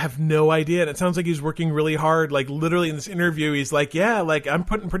 I have no idea. And it sounds like he's working really hard. Like literally in this interview, he's like, "Yeah, like I'm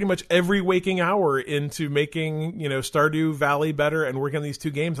putting pretty much every waking hour into making, Stardew Valley better and working on these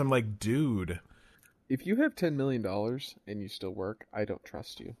 2 games." I'm like, dude, if you have $10 million and you still work, I don't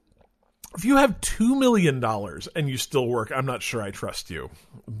trust you. If you have $2 million and you still work, I'm not sure I trust you.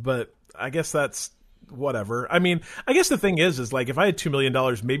 But I guess that's whatever. I mean, I guess the thing is like if I had $2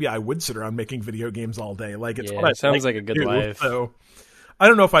 million, maybe I would sit around making video games all day. Like it's what I sounds like a good life. So I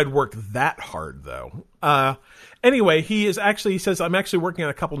don't know if I'd work that hard though. Anyway, he says, "I'm actually working on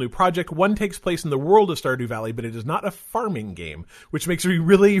a couple new projects. One takes place in the world of Stardew Valley, but it is not a farming game," which makes me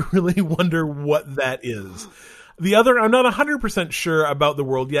really, really wonder what that is. The other, I'm not 100% sure about the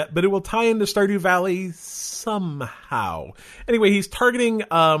world yet, but it will tie into Stardew Valley somehow. Anyway, he's targeting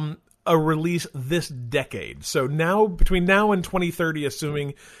a release this decade. So now, between now and 2030,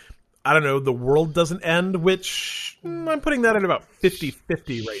 assuming, I don't know, the world doesn't end, which I'm putting that at about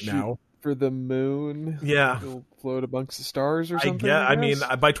 50-50 right now. For the moon? Yeah. You'll float amongst the stars or something? I mean,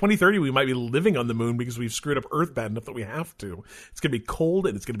 by 2030, we might be living on the moon because we've screwed up Earth bad enough that we have to. It's going to be cold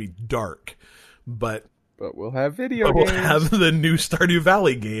and it's going to be dark. But we'll have games. We'll have the new Stardew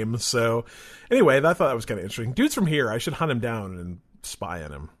Valley game. So anyway, I thought that was kind of interesting. Dude's from here. I should hunt him down and spy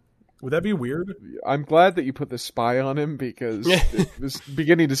on him. Would that be weird? I'm glad that you put the spy on him because it was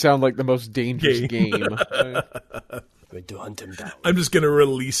beginning to sound like the most dangerous game. Going to hunt him down. I'm just going to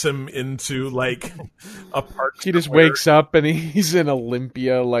release him into like a park. He just wakes up and he's in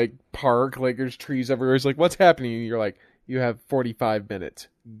Olympia park. Like there's trees everywhere. He's like, "What's happening?" And you're like, "You have 45 minutes.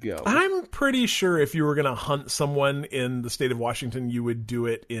 Go." I'm pretty sure if you were going to hunt someone in the state of Washington, you would do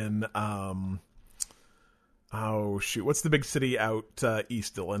it in what's the big city out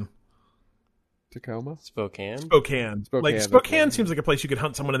east, Dylan? Tacoma? Spokane. Spokane. Like Spokane seems like a place you could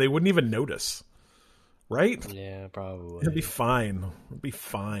hunt someone and they wouldn't even notice. Right? Yeah, probably. It'd be fine. It'd be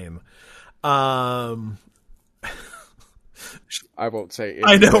fine. I won't say it.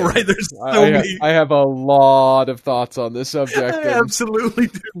 I know, right? There's so many. I have a lot of thoughts on this subject. I absolutely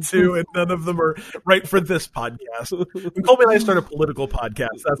do too, and none of them are right for this podcast. When Colby and I start a political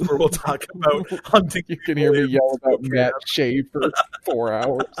podcast, that's where we'll talk about hunting. You can hear me yell about Matt Shea for 4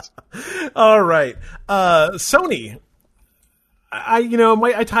 hours. All right. Sony.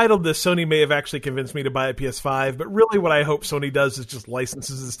 I titled this, Sony may have actually convinced me to buy a PS5, but really what I hope Sony does is just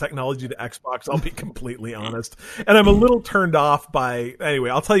licenses this technology to Xbox. I'll be completely honest. And I'm a little turned off by, anyway,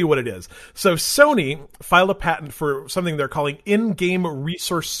 I'll tell you what it is. So Sony filed a patent for something they're calling in-game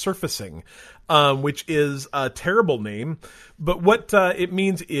resource surfacing, which is a terrible name. But what it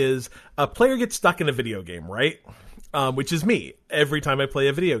means is a player gets stuck in a video game, right? Which is me every time I play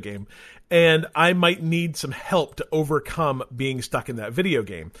a video game. And I might need some help to overcome being stuck in that video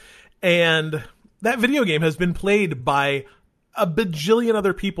game. And that video game has been played by a bajillion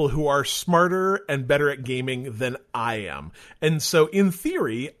other people who are smarter and better at gaming than I am. And so in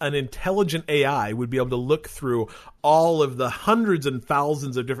theory, an intelligent AI would be able to look through all of the hundreds and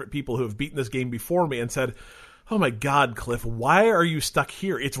thousands of different people who have beaten this game before me and said, oh my God, Cliff, why are you stuck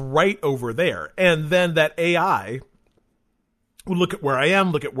here? It's right over there. And then that AI would look at where I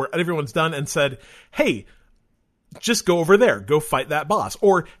am, look at where everyone's done, and said, hey, just go over there. Go fight that boss.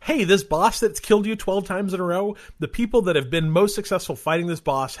 Or, hey, this boss that's killed you 12 times in a row, the people that have been most successful fighting this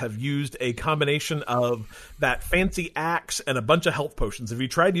boss have used a combination of that fancy axe and a bunch of health potions. Have you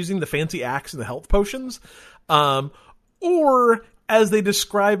tried using the fancy axe and the health potions? Or, as they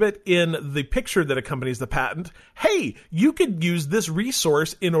describe it in the picture that accompanies the patent, hey, you could use this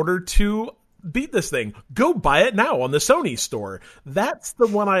resource in order to beat this thing. Go buy it now on the Sony store. That's the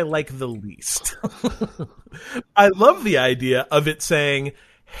one I like the least. I love the idea of it saying,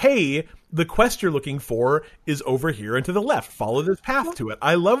 hey, the quest you're looking for is over here and to the left. Follow this path to it.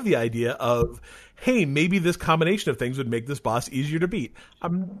 I love the idea of, hey, maybe this combination of things would make this boss easier to beat.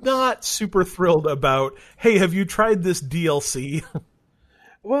 I'm not super thrilled about, hey, have you tried this DLC?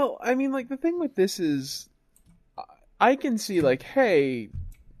 Well, I mean, like, the thing with this is, I can see, like, hey,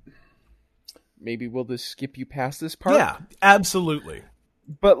 maybe we'll just skip you past this part. Yeah, absolutely.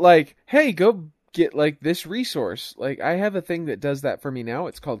 But like, hey, go get like this resource. Like, I have a thing that does that for me now.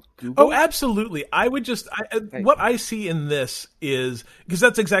 It's called Google. Oh, absolutely. I would just, what I see in this is, because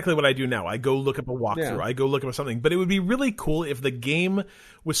that's exactly what I do now. I go look up a walkthrough. Yeah. I go look up something. But it would be really cool if the game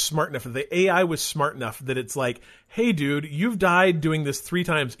was smart enough, if the AI was smart enough that it's like, hey, dude, you've died doing this 3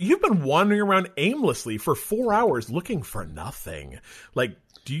 times. You've been wandering around aimlessly for 4 hours looking for nothing. Like,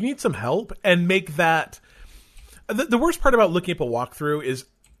 do you need some help? And make that... The worst part about looking up a walkthrough is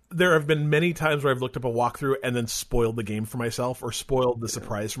there have been many times where I've looked up a walkthrough and then spoiled the game for myself or spoiled the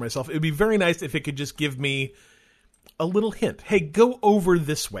surprise for myself. It would be very nice if it could just give me a little hint. Hey, go over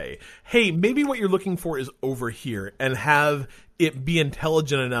this way. Hey, maybe what you're looking for is over here, and have it be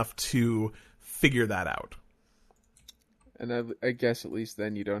intelligent enough to figure that out. And I guess at least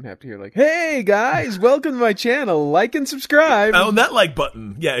then you don't have to hear like, hey guys, welcome to my channel, like and subscribe. Oh, that like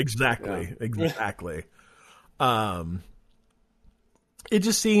button. Yeah, exactly. Yeah. Exactly. It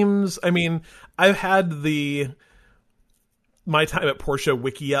just seems, I mean, I've had my time at Porsche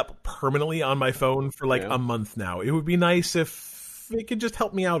wiki up permanently on my phone for like a month now. It would be nice if it could just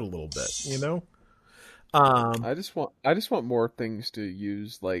help me out a little bit, you know? I just want more things to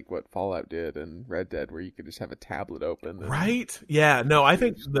use like what Fallout did and Red Dead, where you could just have a tablet open. Right? Yeah. No, I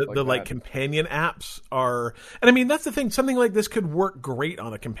think the companion apps are, and I mean that's the thing. Something like this could work great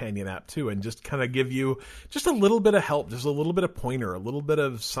on a companion app too, and just kind of give you just a little bit of help, just a little bit of pointer, a little bit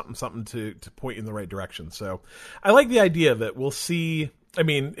of something to point you in the right direction. So I like the idea of it. We'll see. I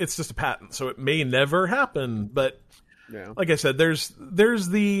mean, it's just a patent, so it may never happen. But like I said, there's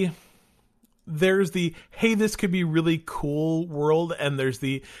the hey, this could be really cool world, and there's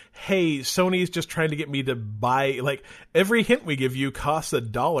the hey, Sony's just trying to get me to buy, like, every hint we give you costs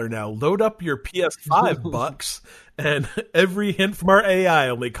 $1 now. Load up your PS5 bucks, and every hint from our AI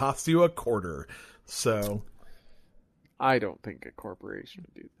only costs you $0.25. So I don't think a corporation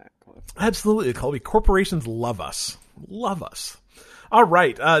would do that, Cliff. Absolutely, Colby. Corporations love us. Love us. All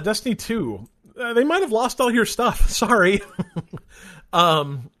right, Destiny 2. They might have lost all your stuff. Sorry.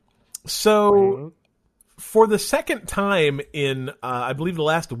 So, for the second time in, I believe, the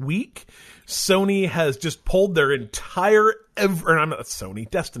last week, Sony has just pulled their entire, Destiny.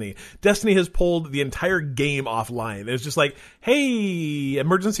 Destiny has pulled the entire game offline. It's just like, hey,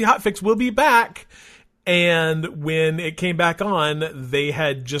 emergency hotfix, we'll be back. And when it came back on, they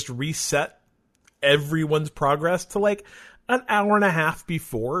had just reset everyone's progress to like an hour and a half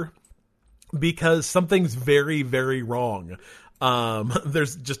before, because something's very, very wrong.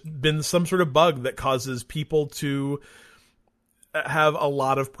 There's just been some sort of bug that causes people to have a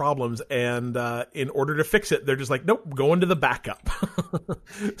lot of problems, and in order to fix it, they're just like, nope, go into the backup.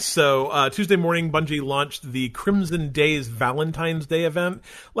 So Tuesday morning, Bungie launched the Crimson Days Valentine's Day event.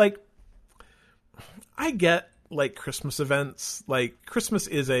 Like, I get like Christmas events. Like, Christmas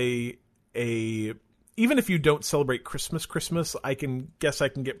is a even if you don't celebrate Christmas, I can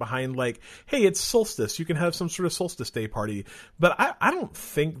get behind like, hey, it's solstice. You can have some sort of solstice day party. But I don't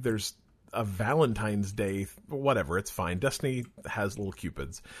think there's a Valentine's Day, whatever, it's fine. Destiny has little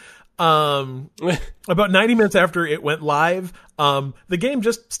cupids. About 90 minutes after it went live, the game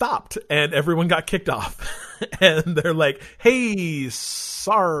just stopped and everyone got kicked off. And they're like, hey,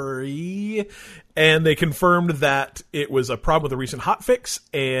 sorry. And they confirmed that it was a problem with a recent hotfix,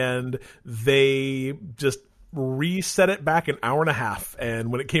 and they just reset it back an hour and a half.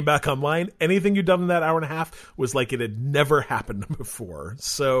 And when it came back online, anything you'd done in that hour and a half was like it had never happened before.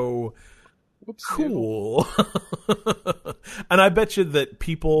 So cool. And I bet you that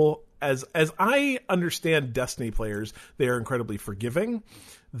people, as I understand Destiny players, they are incredibly forgiving.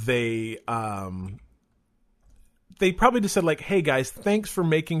 They probably just said like, hey guys, thanks for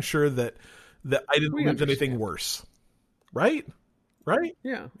making sure that I didn't lose anything worse. Right?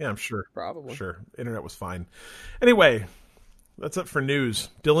 Yeah, I'm sure. Probably. Sure. Internet was fine. Anyway, that's it for news.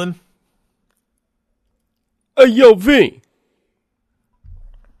 Dylan? Hey, yo, V.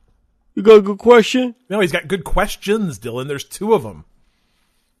 You got a good question? No, he's got good questions, Dylan. There's two of them.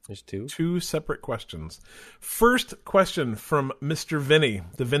 There's two? Two separate questions. First question from Mr. Vinny,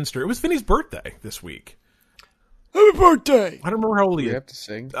 the Vinster. It was Vinny's birthday this week. Happy birthday! I don't remember how old he is. We have to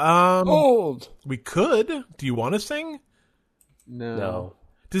sing? Old. We could. Do you want to sing? No.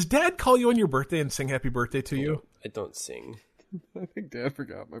 Does Dad call you on your birthday and sing happy birthday to you? I don't sing. I think Dad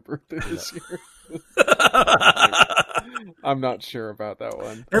forgot my birthday this year. I'm not sure about that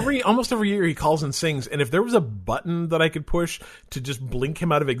one. Almost every year he calls and sings, and if there was a button that I could push to just blink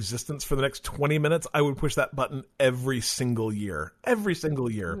him out of existence for the next 20 minutes, I would push that button every single year. Every single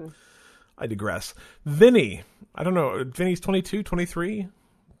year. Mm-hmm. I digress. Vinny. I don't know. Vinny's 22, 23?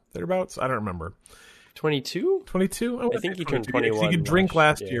 Thereabouts? I don't remember. 22? 22? Oh, I think he turned 21. He could drink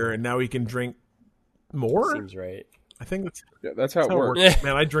last year, and now he can drink more? Seems right. I think that's how it works.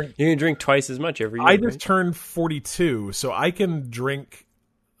 Man, I drink. You can drink twice as much every year. I just turned 42, so I can drink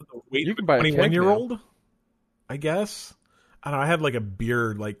the weight you of can a buy 21-year-old, I guess. I don't know, I had like a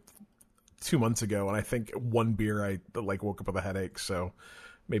beer like 2 months ago, and I think one beer I like woke up with a headache, so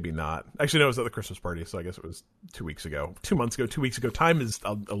maybe not. Actually, no, it was at the Christmas party, so I guess it was 2 weeks ago. 2 months ago, 2 weeks ago. Time is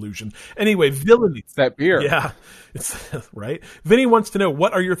an illusion. Anyway, Villainy. It's that beer. Yeah, it's right. Vinny wants to know,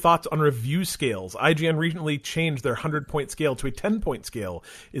 what are your thoughts on review scales? IGN recently changed their 100-point scale to a 10-point scale.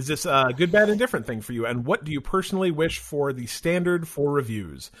 Is this a good, bad, and different thing for you? And what do you personally wish for the standard for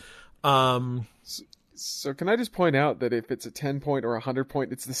reviews? So can I just point out that if it's a 10-point or a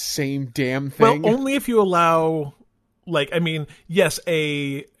 100-point, it's the same damn thing? Well, only if you allow... Like, I mean, yes,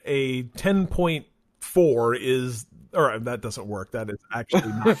 a 10.4 is, or that doesn't work. That is actually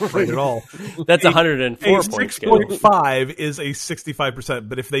not right at all. That's 104 point scale. 6.5 is a 65%,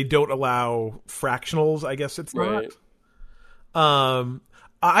 but if they don't allow fractionals, I guess it's right. not.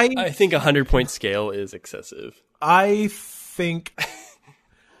 I think 100-point scale is excessive. I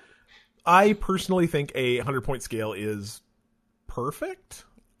personally think a 100-point scale is perfect.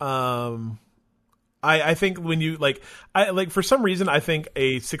 I think when you for some reason I think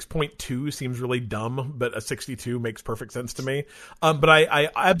a 6.2 seems really dumb, but a 62 makes perfect sense to me. But I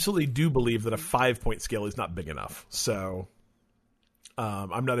absolutely do believe that a 5-point scale is not big enough. So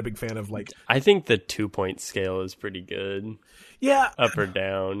I'm not a big fan of like. I think the 2-point scale is pretty good. Yeah, up or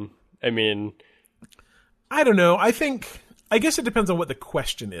down. I mean, I don't know. I guess it depends on what the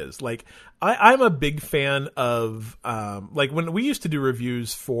question is. Like, I'm a big fan of, like, when we used to do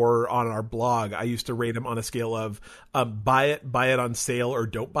reviews on our blog, I used to rate them on a scale of buy it on sale, or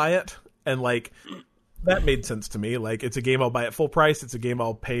don't buy it. And, like, that made sense to me. Like, it's a game I'll buy at full price. It's a game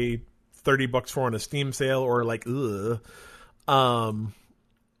I'll pay $30 for on a Steam sale, or, like, ugh.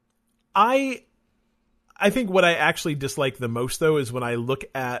 I think what I actually dislike the most, though, is when I look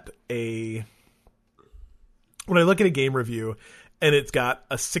at a game review and it's got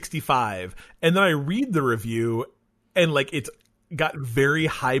a 65, and then I read the review and like it's got very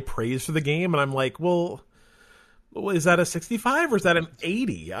high praise for the game, and I'm like, well, is that a 65 or is that an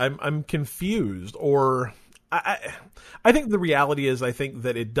 80? I'm confused. Or I think the reality is, I think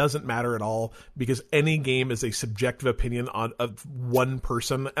that it doesn't matter at all because any game is a subjective opinion of one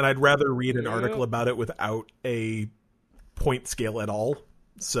person, and I'd rather read an article about it without a point scale at all.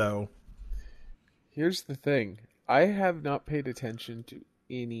 So, here's the thing: I have not paid attention to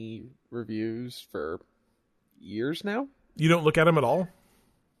any reviews for years now. You don't look at them at all?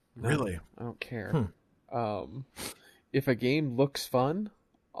 No, Really? I don't care. If a game looks fun,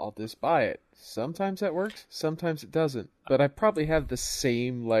 I'll just buy it. Sometimes that works, sometimes it doesn't. But I probably have the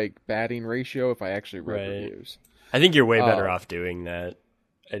same like batting ratio if I actually read reviews. I think you're way better off doing that.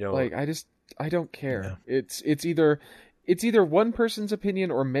 I don't care. Yeah. It's either one person's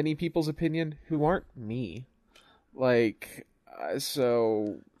opinion or many people's opinion who aren't me. Like,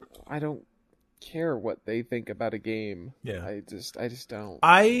 so I don't care what they think about a game. Yeah. I just don't.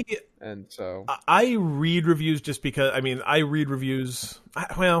 I read reviews just because, I read reviews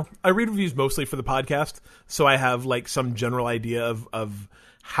mostly for the podcast, so I have like some general idea of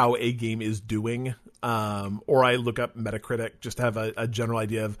how a game is doing, or I look up Metacritic just to have a general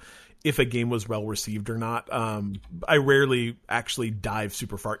idea of if a game was well received or not. I rarely actually dive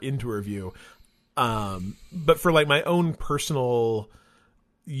super far into a review, but for like my own personal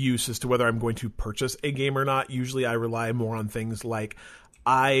use as to whether I'm going to purchase a game or not, usually I rely more on things like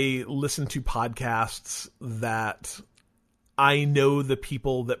I listen to podcasts that I know the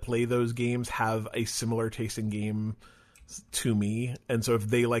people that play those games have a similar taste in game to me, and so if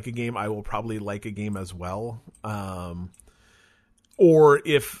they like a game, I will probably like a game as well. Or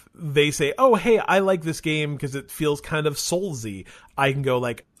if they say, oh, hey, I like this game because it feels kind of Soulsy, I can go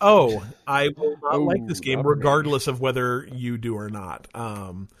like, oh, I will not like this game regardless of whether you do or not.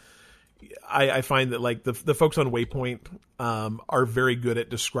 I find that like the folks on Waypoint are very good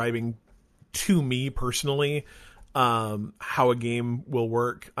at describing to me personally how a game will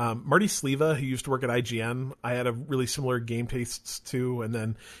work. Marty Sleva, who used to work at IGN, I had a really similar game tastes to, and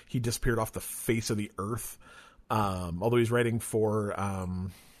then he disappeared off the face of the earth. Although he's writing for,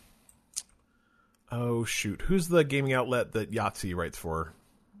 who's the gaming outlet that Yahtzee writes for?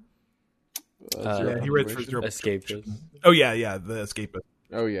 He writes for Escapist. Oh yeah, the Escapist.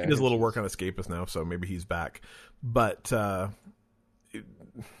 Oh yeah, he does a little work on Escapist now, so maybe he's back. But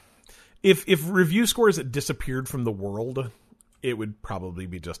if review scores had disappeared from the world, it would probably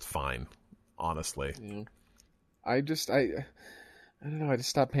be just fine, honestly. Yeah. I don't know, I just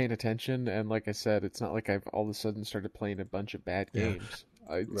stopped paying attention, and like I said, it's not like I've all of a sudden started playing a bunch of bad games.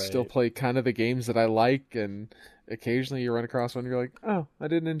 I still play kind of the games that I like, and occasionally you run across one and you're like, oh, I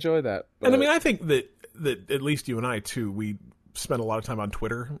didn't enjoy that. But... And I think that at least you and I, too, we spend a lot of time on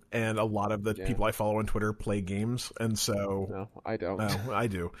Twitter, and a lot of the people I follow on Twitter play games, and so... No, I don't. No, I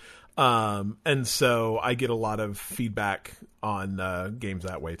do. And so I get a lot of feedback on games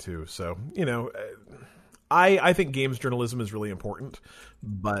that way, too. So, I think games journalism is really important,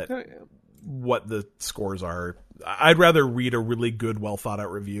 but what the scores are, I'd rather read a really good, well thought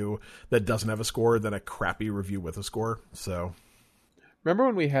out review that doesn't have a score than a crappy review with a score. So, remember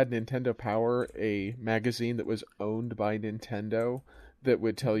when we had Nintendo Power, a magazine that was owned by Nintendo that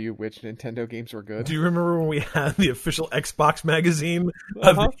would tell you which Nintendo games were good? Do you remember when we had the official Xbox magazine?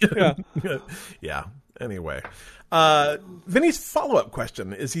 Yeah. Yeah. Anyway. Vinny's follow-up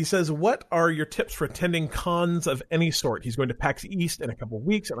question is, he says, what are your tips for attending cons of any sort? He's going to PAX East in a couple of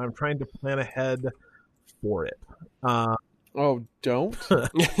weeks, and I'm trying to plan ahead for it. Don't.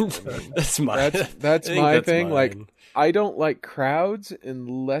 That's my thing. Mine. Like, I don't like crowds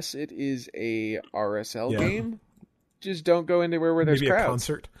unless it is a RSL game. Just don't go anywhere where there's crowds. Maybe a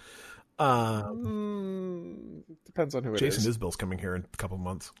concert. Depends on who it is. Jason Isbell's coming here in a couple of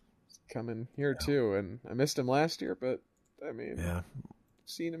months. Coming here too, and I missed him last year, but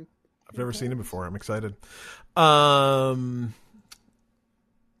seen him. I've never seen him before. I'm excited.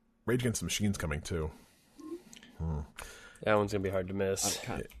 Rage Against the Machine's coming too. That one's gonna be hard to miss.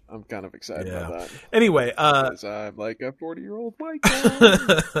 I'm kind of excited about that. Anyway, because I'm like a 40-year-old Mike.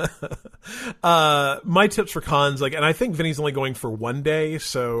 My tips for cons, and I think Vinny's only going for one day,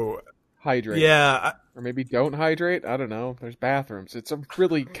 so hydrate. Yeah. Or maybe don't hydrate. I don't know. There's bathrooms. It's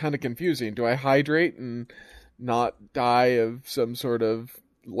really kind of confusing. Do I hydrate and not die of some sort of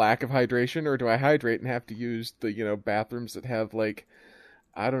lack of hydration, or do I hydrate and have to use the bathrooms that have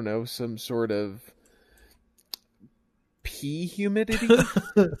some sort of pee humidity?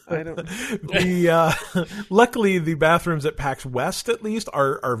 I don't. Luckily, the bathrooms at PAX West at least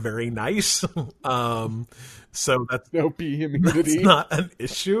are very nice. so that's No pee immunity. not an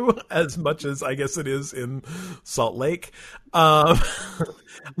issue as much as I guess it is in Salt Lake. I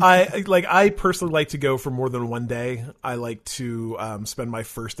personally like to go for more than one day. I like to spend my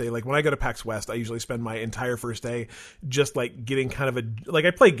first day, like when I go to PAX West, I usually spend my entire first day just like getting kind of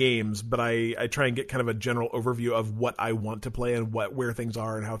I play games, but I try and get kind of a general overview of what I want to play and where things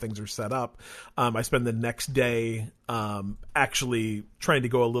are and how things are set up. I spend the next day actually trying to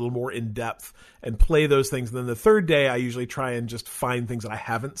go a little more in depth and play those things. And then the third day, I usually try and just find things that I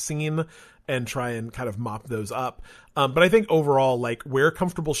haven't seen and try and kind of mop those up. But I think overall, like, wear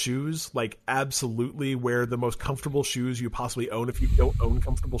comfortable shoes, like absolutely wear the most comfortable shoes you possibly own. If you don't own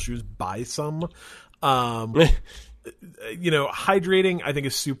comfortable shoes, buy some. Hydrating, I think,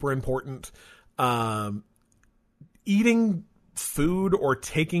 is super important. Eating food or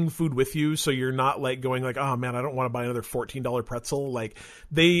taking food with you, so you're not like going like, oh man, I don't want to buy another $14 pretzel. Like,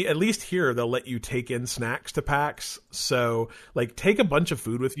 they, at least here, they'll let you take in snacks to PAX. So like, take a bunch of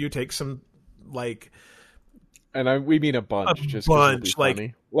food with you, take some like, and we mean a bunch, just bunch, like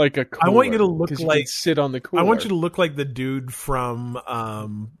a cooler, I want you to look you like can sit on the cooler. I want you to look like the dude from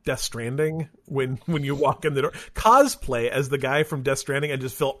Death Stranding when you walk in the door. Cosplay as the guy from Death Stranding and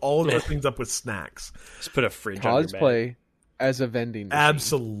just fill all of those things up with snacks. Just put a fridge on your bag. As a vending machine.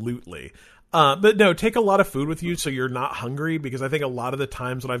 Absolutely. But no, take a lot of food with you so you're not hungry, because I think a lot of the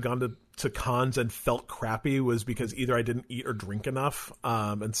times when I've gone to cons and felt crappy was because either I didn't eat or drink enough.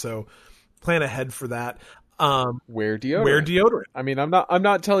 And so plan ahead for that. Wear deodorant. I mean, I'm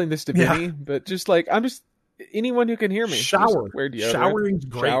not telling this to Vinny, but just like, anyone who can hear me. Shower. Wear deodorant. Showering's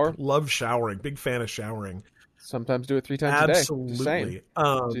great. Love showering. Big fan of showering. Sometimes do it 3 times a day. Absolutely.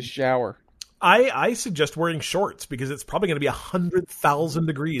 Just shower. I suggest wearing shorts because it's probably going to be 100,000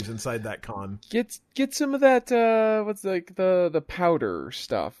 degrees inside that con. Get some of that what's like the powder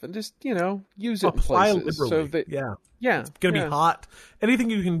stuff and just use it Apply in places. liberally. So that, yeah, it's going to be hot. Anything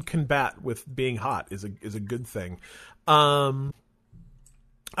you can combat with being hot is a good thing. I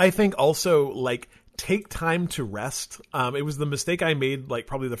think also like take time to rest. It was the mistake I made like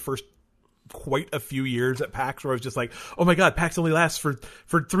probably the first quite a few years at PAX where I was just like, oh my god, PAX only lasts for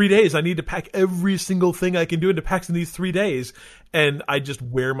 3 days. I need to pack every single thing I can do into PAX in these 3 days. And I just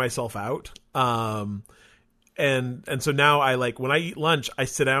wear myself out. And so now I like, when I eat lunch, I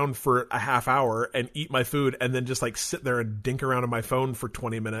sit down for a half hour and eat my food and then just like sit there and dink around on my phone for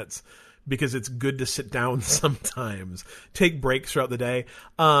 20 minutes because it's good to sit down sometimes. Take breaks throughout the day.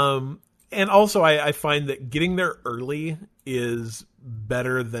 And also I find that getting there early is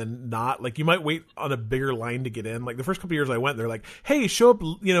better than not. Like, you might wait on a bigger line to get in. Like the first couple of years I went, they're like, hey, show up,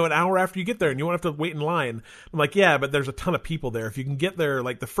 an hour after you get there and you won't have to wait in line. I'm like, yeah, but there's a ton of people there. If you can get there,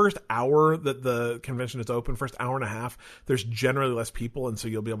 like the first hour that the convention is open, first hour and a half, there's generally less people. And so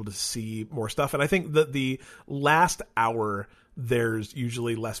you'll be able to see more stuff. And I think that the last hour, there's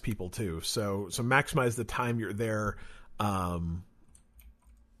usually less people too. So maximize the time you're there,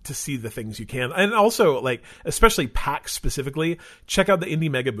 to see the things you can. And also, like, especially PAX specifically, check out the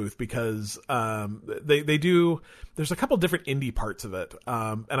Indie Mega Booth because they do, there's a couple different indie parts of it.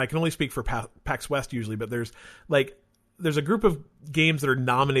 And I can only speak for PAX West usually, but there's a group of games that are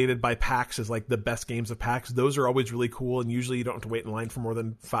nominated by PAX as like the best games of PAX. Those are always really cool, and usually you don't have to wait in line for more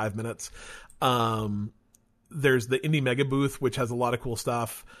than 5 minutes. There's the Indie Mega Booth, which has a lot of cool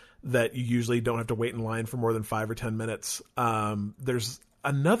stuff that you usually don't have to wait in line for more than 5 or 10 minutes. There's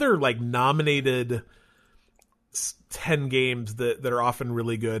another like nominated 10 games that are often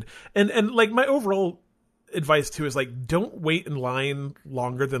really good. And like my overall advice too is like, don't wait in line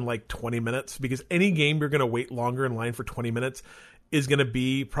longer than like 20 minutes, because any game you're going to wait longer in line for 20 minutes is going to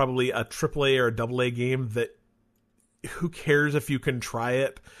be probably a AAA or a AA game that who cares if you can try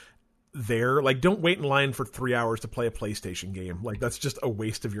it there. Like, don't wait in line for 3 hours to play a PlayStation game. Like, that's just a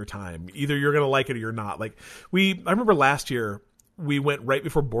waste of your time. Either you're going to like it or you're not. Like I remember last year we went right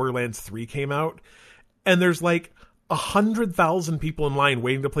before Borderlands 3 came out, and there's like 100,000 people in line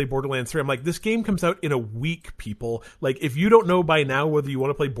waiting to play Borderlands 3. I'm like, this game comes out in a week, people. Like, if you don't know by now whether you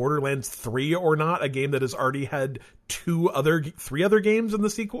want to play Borderlands 3 or not, a game that has already had 3 other games in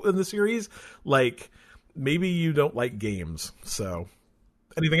the series, like, maybe you don't like games. So,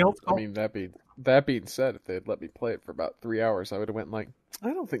 anything else? I mean, that being said, if they'd let me play it for about 3 hours, I would have went like,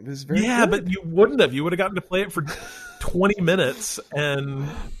 I don't think this is very good. But you wouldn't have. You would have gotten to play it for 20 minutes, and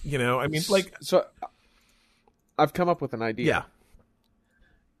I mean, like, so I've come up with an idea. Yeah.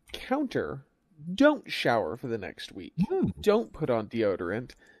 Counter, don't shower for the next week. Don't put on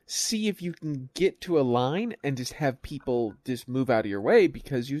deodorant. See if you can get to a line and just have people just move out of your way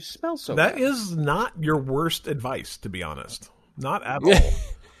because you smell so bad. That is not your worst advice, to be honest. Not at all.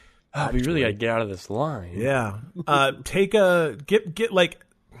 Oh, we really gotta get out of this line. Yeah. Get like,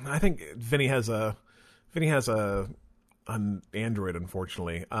 I think Vinny has a on Android,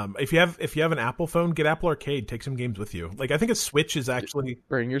 unfortunately. If you have an Apple phone, get Apple Arcade. Take some games with you. Like, I think a Switch is actually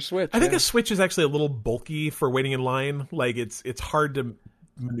Bring your Switch. I think a Switch is actually a little bulky for waiting in line. Like, it's hard to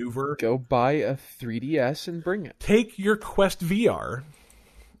maneuver. Go buy a 3DS and bring it. Take your Quest VR.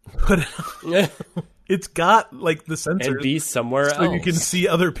 Put it It's got like the sensors And be somewhere so else. you can see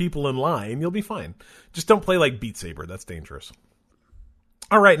other people in line. You'll be fine. Just don't play like Beat Saber. That's dangerous.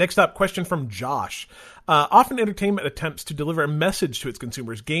 All right, next up, question from Josh. Often entertainment attempts to deliver a message to its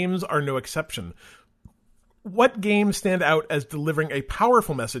consumers. Games are no exception. What games stand out as delivering a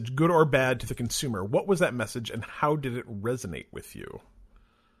powerful message, good or bad, to the consumer? What was that message, and how did it resonate with you?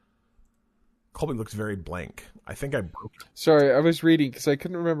 Colby looks very blank. I think I broke it. Sorry, I was reading because I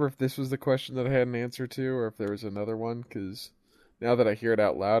couldn't remember if this was the question that I had an answer to or if there was another one. Because now that I hear it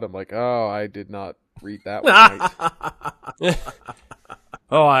out loud, I'm like, oh, I did not read that one right.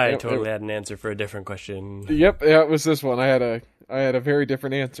 Oh, I totally had an answer for a different question. Yep, yeah, it was this one. I had a very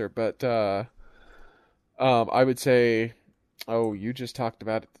different answer, but I would say, oh, you just talked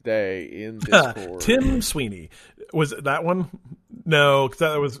about it today in Discord. Tim Sweeney. Was it that one? No,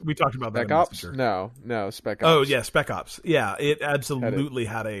 because we talked about that. Spec Ops? No, Spec Ops. Oh yeah, Spec Ops. Yeah, it absolutely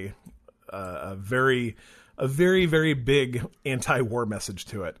had a very very big anti-war message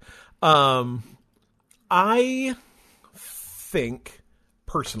to it. I think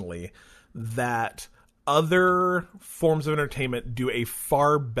personally that other forms of entertainment do a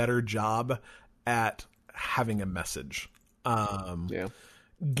far better job at having a message.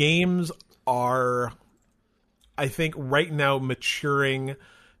 Games are, I think, right now maturing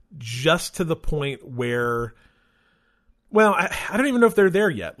just to the point where, well, I don't even know if they're there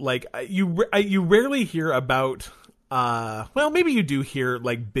yet. Like, you rarely hear about, well, maybe you do hear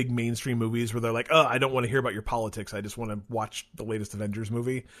like big mainstream movies where they're like, oh, I don't want to hear about your politics. I just want to watch the latest Avengers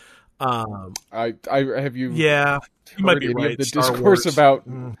movie. I have you. Yeah, you might be any right. of the Star discourse Wars. about.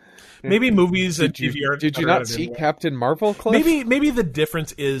 Maybe movies. Did you not see Captain Marvel, Cliff? Maybe the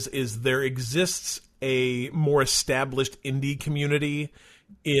difference is there exists a more established indie community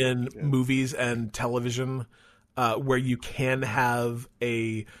in movies and television where you can have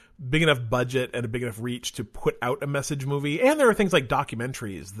a big enough budget and a big enough reach to put out a message movie. And there are things like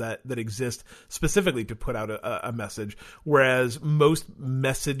documentaries that exist specifically to put out a message, whereas most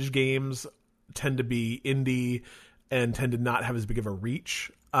message games tend to be indie and tend to not have as big of a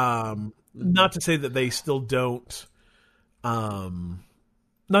reach. Not to say that they still don't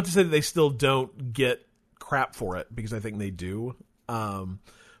get crap for it, because I think they do.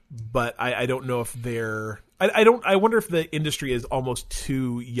 But I don't know if they're, I wonder if the industry is almost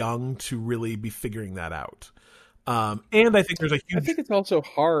too young to really be figuring that out. And I think there's a huge... I think it's also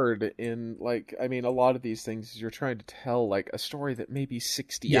hard in, like, I mean, a lot of these things, you're trying to tell, like, a story that may be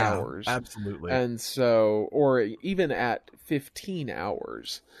 60 hours. Absolutely. And so, or even at 15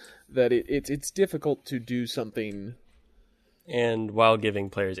 hours, that it's difficult to do something... And while giving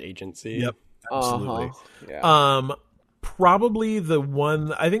players agency. Yep, absolutely. Yeah. Probably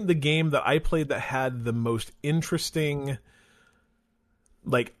I think the game that I played that had the most interesting...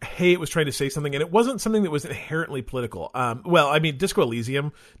 like, hey, it was trying to say something, and it wasn't something that was inherently political. Well, I mean, Disco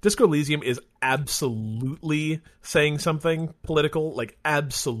Elysium. Disco Elysium is absolutely saying something political, like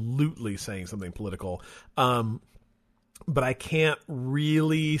absolutely saying something political. But I can't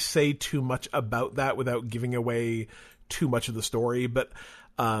really say too much about that without giving away too much of the story. But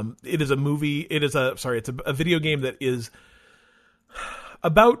it is a movie. It's a video game that is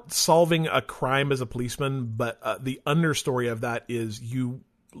about solving a crime as a policeman, but the understory of that is you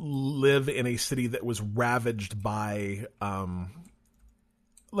live in a city that was ravaged by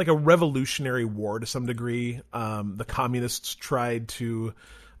like a revolutionary war to some degree. The communists tried to,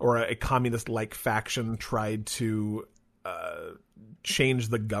 or a communist-like faction tried to change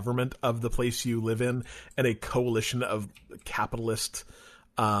the government of the place you live in, and a coalition of capitalist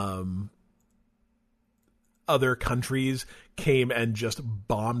other countries came and just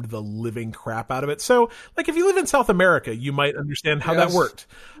bombed the living crap out of it. So, like, if you live in South America, you might understand how that worked.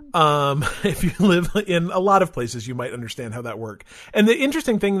 If you live in a lot of places, you might understand how that worked. And the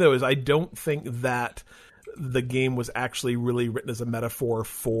interesting thing, though, is I don't think that the game was actually really written as a metaphor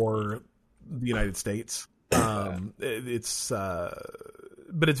for the United States. But it's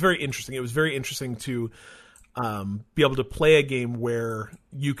very interesting. It was very interesting to be able to play a game where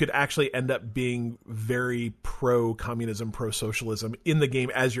you could actually end up being very pro-communism, pro-socialism in the game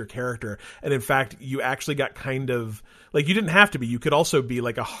as your character. And in fact, you actually got kind of, like, you didn't have to be. You could also be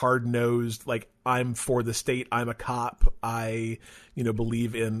like a hard-nosed, like, I'm for the state, I'm a cop, I,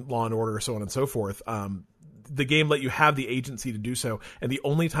 believe in law and order, so on and so forth. The game let you have the agency to do so, and the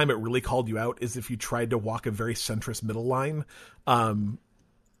only time it really called you out is if you tried to walk a very centrist middle line.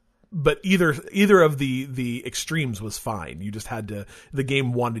 But either of the extremes was fine. You just had to. The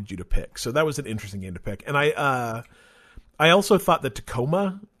game wanted you to pick, so that was an interesting game to pick. And I also thought that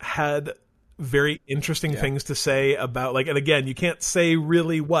Tacoma had very interesting things to say about, like, and again, you can't say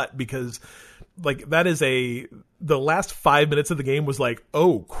really what, because like that is the last 5 minutes of the game was like,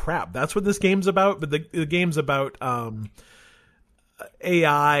 oh crap, that's what this game's about. But the game's about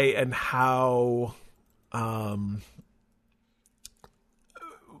AI and how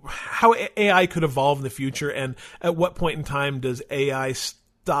AI could evolve in the future, and at what point in time does AI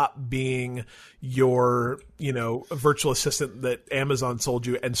stop being your, virtual assistant that Amazon sold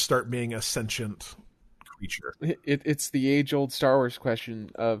you and start being a sentient creature? It's the age-old Star Wars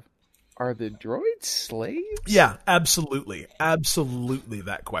question of, are the droids slaves? Yeah, absolutely. Absolutely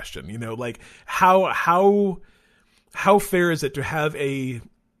that question. Like how fair is it to have a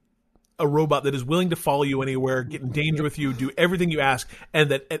robot that is willing to follow you anywhere, get in danger with you, do everything you ask, and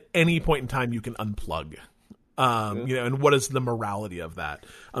that at any point in time you can unplug? And what is the morality of that?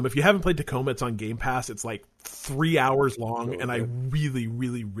 If you haven't played Tacoma, it's on Game Pass. It's like 3 hours long, and I really,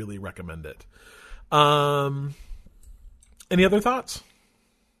 really, really recommend it. Any other thoughts?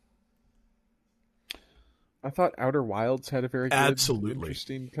 I thought Outer Wilds had a very good,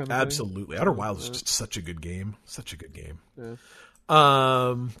 interesting kind of Absolutely. thing. Outer Wilds is just such a good game. Such a good game. Yeah.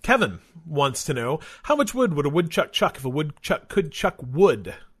 Kevin wants to know, how much wood would a woodchuck chuck if a woodchuck could chuck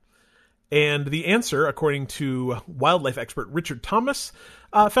wood? And the answer, according to wildlife expert Richard Thomas,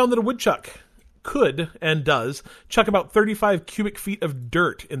 found that a woodchuck could, and does, chuck about 35 cubic feet of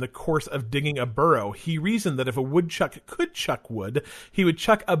dirt in the course of digging a burrow. He reasoned that if a woodchuck could chuck wood, he would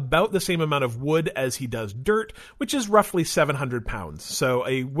chuck about the same amount of wood as he does dirt, which is roughly 700 pounds. So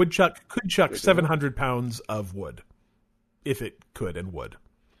a woodchuck could chuck 700 pounds of wood, if it could and would.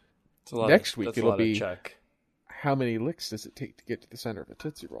 Next week it'll be, chuck. How many licks does it take to get to the center of a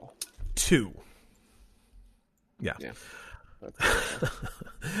Tootsie Roll? 2. Yeah.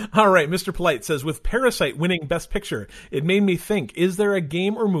 All right, Mr. Polite says, with Parasite winning Best Picture, it made me think, is there a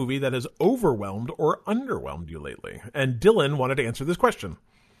game or movie that has overwhelmed or underwhelmed you lately? And Dylan wanted to answer this question.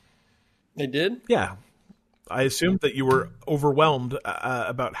 They did? Yeah. I assumed that you were overwhelmed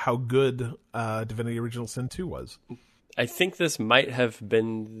about how good Divinity Original Sin 2 was. I think this might have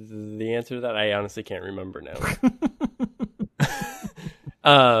been the answer to that. I honestly can't remember now.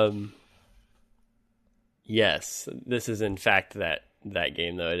 Yes, this is in fact that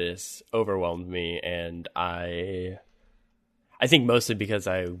game, though. It has overwhelmed me, and I think mostly because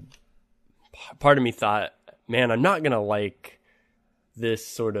part of me thought, man, I'm not gonna like this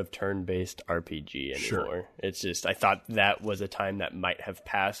sort of turn-based RPG anymore. Sure. It's just, I thought that was a time that might have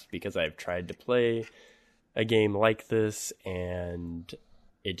passed, because I've tried to play a game like this, and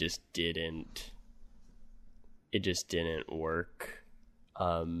it just didn't work.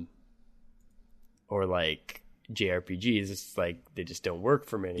 Or like JRPGs, it's like they just don't work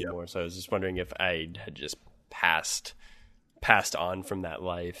for me anymore. Yep. So I was just wondering if I had just passed on from that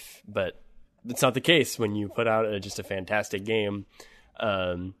life, but it's not the case. When you put out just a fantastic game,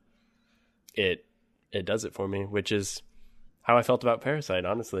 it does it for me, which is how I felt about Parasite.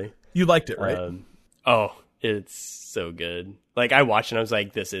 Honestly, you liked it, right? Oh, it's so good. Like, I watched and I was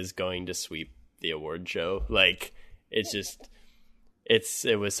like, this is going to sweep the award show. Like, it's just.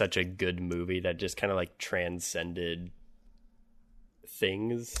 It was such a good movie that just kind of like transcended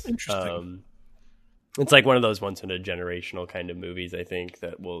things. Interesting. It's like one of those once in a generational kind of movies, I think,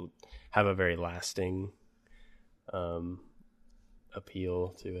 that will have a very lasting appeal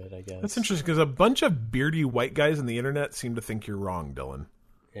to it, I guess. That's interesting, because a bunch of beardy white guys on the internet seem to think you're wrong, Dylan.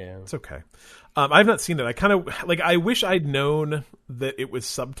 Yeah. It's okay. I've not seen it. I kind of I wish I'd known that it was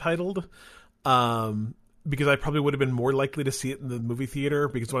subtitled. Because I probably would have been more likely to see it in the movie theater,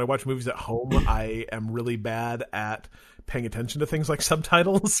 because when I watch movies at home, I am really bad at paying attention to things like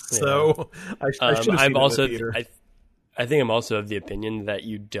subtitles. Yeah. So I should have seen it in the theater. I think I'm also of the opinion that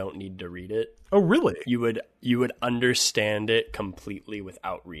you don't need to read it. Oh, really? You would understand it completely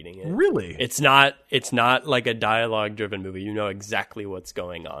without reading it. Really? It's not like a dialogue-driven movie. You know exactly what's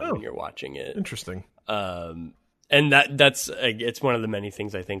going on when you're watching it. Interesting. And that's it's one of the many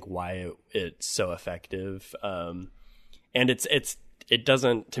things I think why it's so effective. And it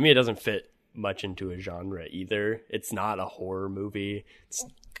doesn't fit much into a genre either. It's not a horror movie. It's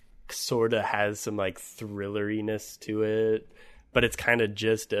sort of has some like thrilleriness to it, but it's kind of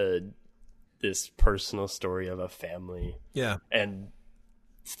just this personal story of a family. Yeah. And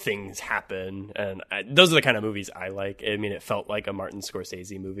things happen, and those are the kind of movies I like. I mean, it felt like a Martin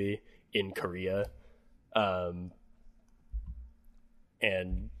Scorsese movie in Korea, and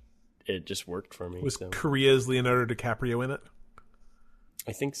it just worked for me. Was Korea's Leonardo DiCaprio in it?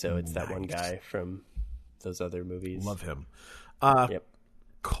 I think so. It's that one guy from those other movies. Love him. Yep.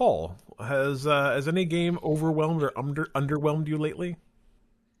 Cole, has any game overwhelmed or underwhelmed you lately?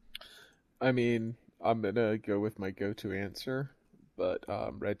 I mean, I'm gonna go with my go-to answer, but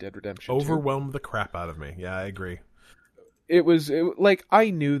Red Dead Redemption 2. Overwhelmed the crap out of me. Yeah, I agree. It like I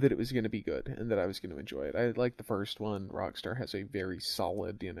knew that it was going to be good and that I was going to enjoy it. I like the first one. Rockstar has a very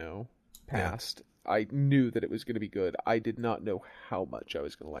solid, past. Yeah. I knew that it was going to be good. I did not know how much I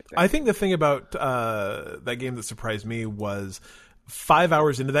was going to like that. I think the thing about that game that surprised me was 5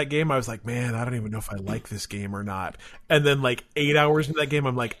 hours into that game, I was like, man, I don't even know if I like this game or not. And then like 8 hours into that game,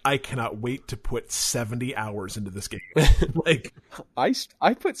 I'm like, I cannot wait to put 70 hours into this game. Like,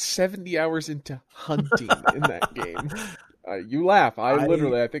 I put 70 hours into hunting in that game. You laugh.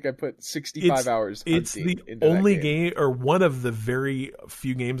 I think I put 65 hours. It's the only game, or one of the very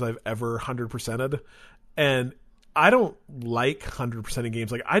few games I've ever 100%ed, and I don't like 100%ing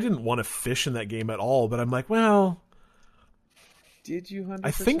games. Like, I didn't want to fish in that game at all, but I'm like, well, did you 100%?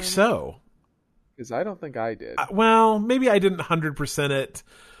 I think so. Because I don't think I did. Well, maybe I didn't 100% it.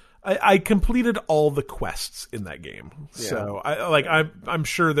 I completed all the quests in that game, yeah. So I'm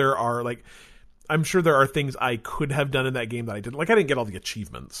sure there are things I could have done in that game that I didn't. Like, I didn't get all the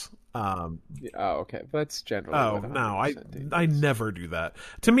achievements. Okay. That's generally. Oh, no, I never do that.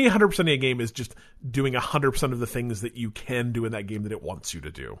 To me, 100%ing a game is just doing 100% of the things that you can do in that game that it wants you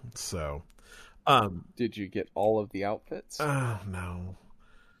to do. So, did you get all of the outfits? Oh, no.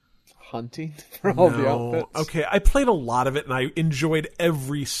 Hunting for all the outfits? Okay, I played a lot of it, and I enjoyed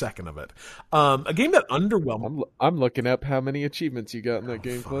every second of it. A game that underwhelmed... I'm looking up how many achievements you got in that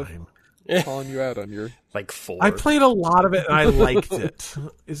game, Cliff. Calling you out on your... Like 4. I played a lot of it, and I liked it.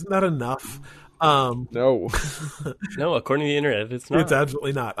 Isn't that enough? No. No, according to the internet, it's not. It's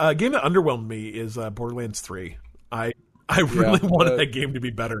absolutely not. A game that underwhelmed me is Borderlands 3. I really wanted that game to be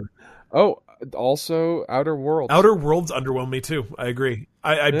better. Oh, also Outer Worlds. Outer Worlds underwhelmed me too. I agree.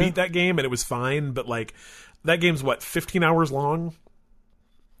 I beat that game and it was fine, but like that game's 15 hours long,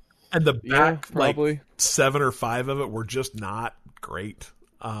 and the back 7 or 5 of it were just not great.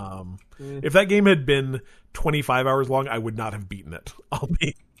 If that game had been 25 hours long, I would not have beaten it.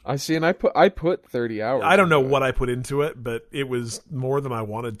 I see, and I put 30 hours. I don't know what I put into it, but it was more than I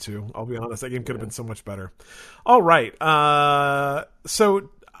wanted to. I'll be honest. That game could have been so much better. All right. So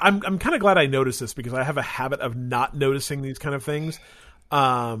I'm kind of glad I noticed this, because I have a habit of not noticing these kind of things.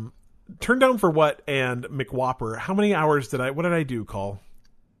 Turn Down for What and McWhopper. How many hours what did I do, Cole?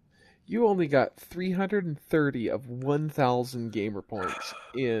 You only got 330 of 1,000 gamer points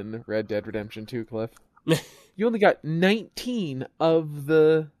in Red Dead Redemption 2, Cliff. You only got 19 of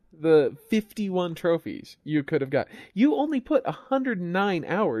the 51 trophies you could have got. You only put 109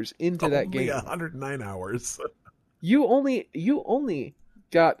 hours into that game. 109 hours. You only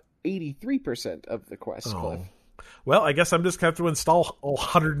got 83% of the quest, Cliff. Well, I guess I'm just going to have to install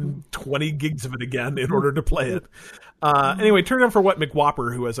 120 gigs of it again in order to play it. Anyway, Turn Down for What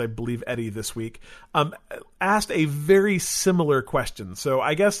McWhopper, who has, I believe, Eddie this week, asked a very similar question. So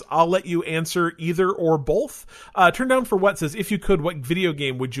I guess I'll let you answer either or both. Turn Down for What says, if you could, what video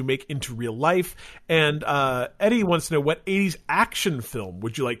game would you make into real life? And Eddie wants to know, what 80s action film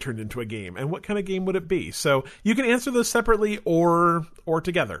would you like turned into a game? And what kind of game would it be? So you can answer those separately or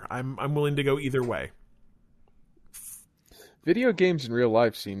together. I'm willing to go either way. Video games in real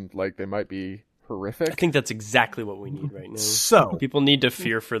life seem like they might be horrific. I think that's exactly what we need right now. So people need to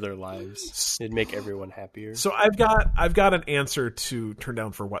fear for their lives. It'd make everyone happier. So I've got an answer to Turn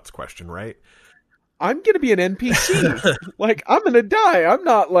Down for What's question, right? I'm going to be an NPC. Like, I'm going to die. I'm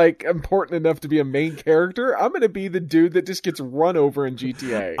not, important enough to be a main character. I'm going to be the dude that just gets run over in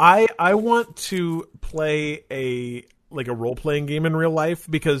GTA. I want to play a role-playing game in real life,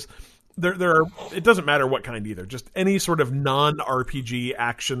 because there are, it doesn't matter what kind either, just any sort of non-RPG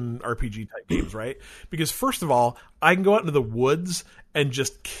action RPG type games, right? Because first of all, I can go out into the woods and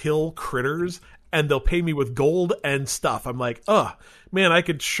just kill critters, and they'll pay me with gold and stuff. I'm like, man, I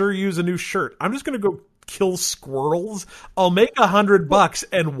could sure use a new shirt. I'm just going to go kill squirrels. I'll make $100,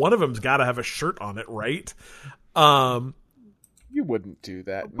 and one of them's got to have a shirt on it, right? You wouldn't do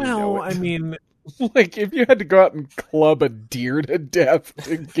that. You Well, know it. I mean, like if you had to go out and club a deer to death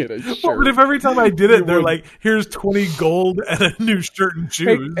to get a shirt. well, but if every time I did it, they're wouldn't. like, "Here's 20 gold and a new shirt and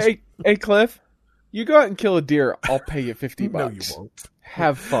shoes." Hey, Cliff, you go out and kill a deer. I'll pay you $50. No, you won't.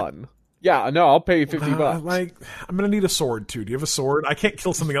 Have fun. Yeah, no, I'll pay you $50. Like, I'm gonna need a sword too. Do you have a sword? I can't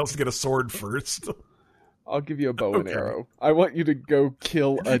kill something else to get a sword first. I'll give you a bow and Okay. arrow. I want you to go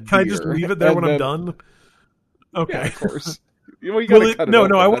kill a deer. Can I just leave it there and when I'm then- done? Okay. Yeah, of course. Well, you gotta cut it no,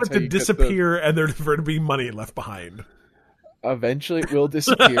 open. I want That's it how to you get disappear and there for to be money left behind. Eventually, it will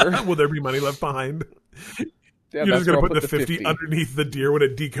disappear. Will there be money left behind? Yeah, You're that's just gonna where put I'll the 50 underneath the deer when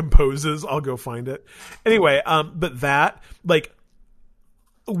it decomposes. I'll go find it. Anyway, but that, like,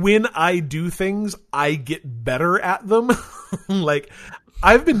 when I do things, I get better at them. Like,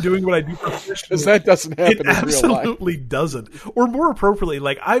 I've been doing what I do professionally. Because that doesn't happen It in real life. absolutely doesn't. Or more appropriately,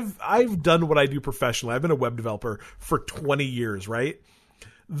 like I've done what I do professionally. I've been a web developer for 20 years, right?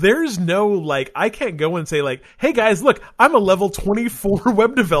 There's no, like, I can't go and say, like, "Hey guys, look, I'm a level 24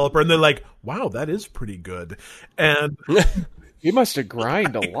 web developer," and they're like, "Wow, that is pretty good." And You must have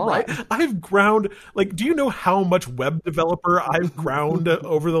grind a lot. right, I've ground, like, do you know how much web developer I've ground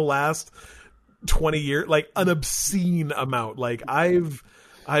over the last 20 years? Like, an obscene amount. Like, I've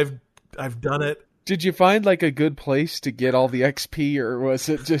done it. Did you find like a good place to get all the XP, or was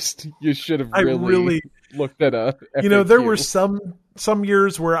it just you should have I really looked at a FAQ? You know, there were some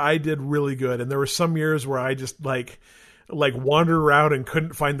years where I did really good, and there were some years where I just like wandered around and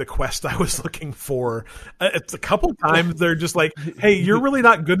couldn't find the quest I was looking for. It's a couple times they're just like, "Hey, you're really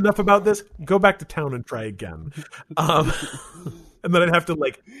not good enough about this. Go back to town and try again." And then I'd have to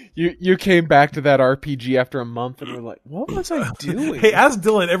like, You came back to that RPG after a month and were like, what was I doing? hey, ask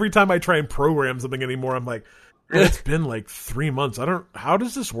Dylan. Every time I try and program something anymore, I'm like, "Man, it's been like 3 months. How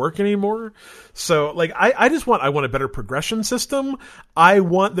does this work anymore?" So like, I want a better progression system. I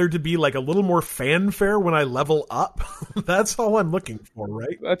want there to be like a little more fanfare when I level up. That's all I'm looking for,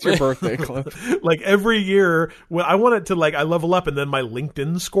 right? That's your birthday, Cliff. Like every year, when I want it to, like, I level up and then my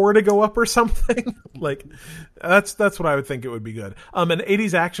LinkedIn score to go up or something. Like that's what I would think it would be good. An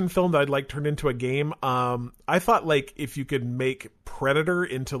 80s action film that I'd like turned into a game. I thought, like, if you could make Predator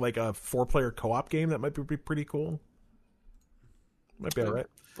into like a 4-player co-op game, that might be pretty cool. Might be all right.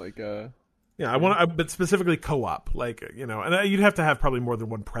 Like Yeah, but specifically co-op, like, you know, and you'd have to have probably more than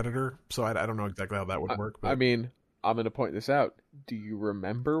one Predator. So I don't know exactly how that would work. But I mean, I'm going to point this out. Do you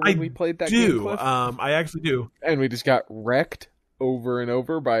remember when we played that do. game, Cliff? I actually do. And we just got wrecked over and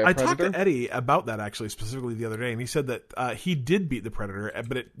over by a I Predator? talked to Eddie about that actually specifically the other day, and he said that he did beat the Predator,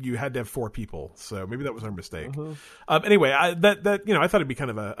 but you had to have 4 people, so maybe that was our mistake. Anyway, that you know, I thought it'd be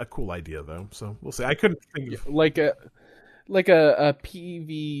kind of a cool idea though, so we'll see. I couldn't think of Like a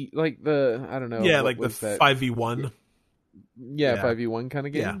PV, like the, I don't know. yeah, what like the was that? 5v1. Yeah, yeah. 5v1 kind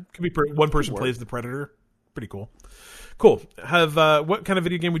of game. Yeah, could be one person work. plays the Predator. Pretty cool. Cool. Have what kind of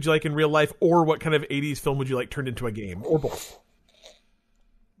video game would you like in real life, or what kind of 80s film would you like turned into a game, or both?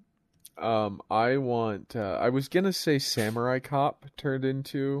 I want. I was gonna say Samurai Cop turned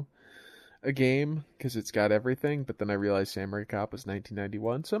into a game because it's got everything, but then I realized Samurai Cop was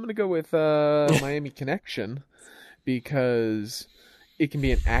 1991, so I'm gonna go with Miami Connection because it can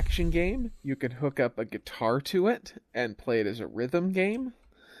be an action game. You can hook up a guitar to it and play it as a rhythm game.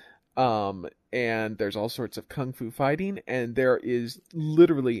 And there's all sorts of kung fu fighting, and there is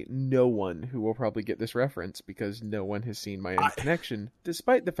literally no one who will probably get this reference because no one has seen Miami Connection,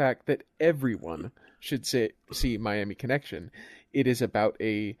 despite the fact that everyone should see Miami Connection. It is about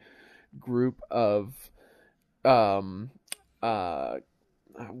a group of,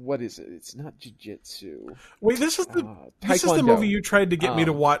 what is it? It's not jiu-jitsu. Wait, this is the Taekwondo. movie you tried to get me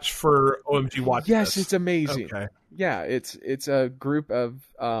to watch for OMG Watch. Yes, This. it's amazing. Okay. Yeah, it's a group of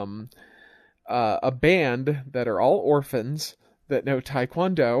a band that are all orphans that know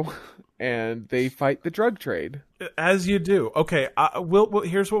Taekwondo, and they fight the drug trade. As you do. Okay,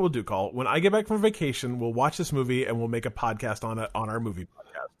 here's what we'll do, Call. When I get back from vacation, we'll watch this movie and we'll make a podcast on it on our movie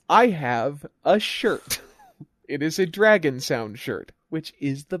podcast. I have a shirt. It is a Dragon Sound shirt, which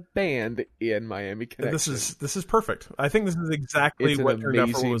is the band in Miami Connection. This is perfect. I think this is exactly It's an what turned out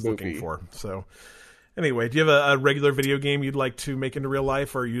for what I was amazing looking movie. for. So, anyway, do you have a regular video game you'd like to make into real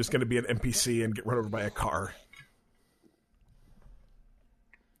life, or are you just going to be an NPC and get run over by a car?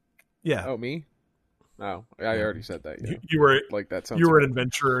 Yeah, Oh, me? Oh, I already said that. Yeah. you were Like that sounds. you were like, an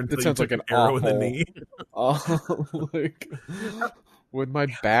adventurer until you sounds took like an an arrow in the awful- knee. Oh, like, would my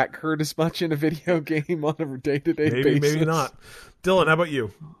back hurt as much in a video game on a day-to-day Maybe, basis? maybe not. Dylan, how about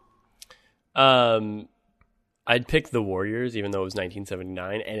you? I'd pick The Warriors, even though it was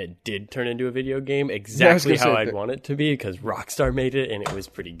 1979, and it did turn into a video game exactly how I'd want it to be, because Rockstar made it, and it was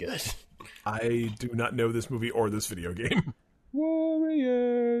pretty good. I do not know this movie or this video game.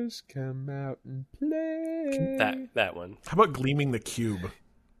 Warriors, come out and play. That one. How about Gleaming the Cube?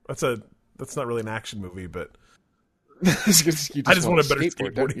 That's not really an action movie, but I just want a better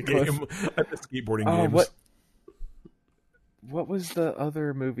skateboarding game. I have skateboarding games. What was the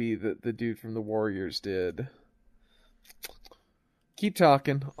other movie that the dude from The Warriors did? Keep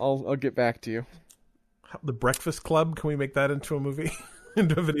talking. I'll get back to you. The Breakfast Club. Can we make that into a movie?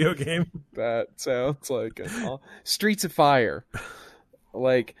 Into a video game? That sounds like Streets of Fire.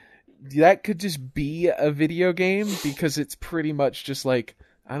 Like, that could just be a video game because it's pretty much just like,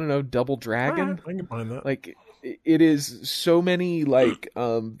 I don't know, Double Dragon. Right, I can find that. Like, it is so many like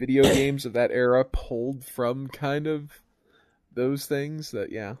video games of that era pulled from kind of those things that,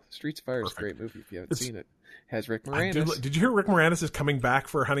 yeah, Streets of Fire is a great movie if you haven't seen it. Has Rick Moranis. Did you hear Rick Moranis is coming back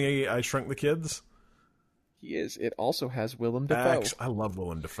for Honey, I Shrunk the Kids? He is. It also has Willem Dafoe. I love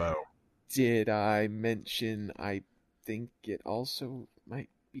Willem Dafoe. Did I mention I think it also might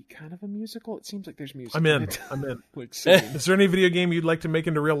be kind of a musical? It seems like there's music. I'm in. Like, is there any video game you'd like to make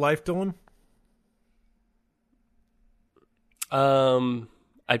into real life, Dylan?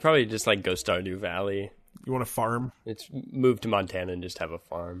 I'd probably just like go Stardew Valley. You want to farm? It's move to Montana and just have a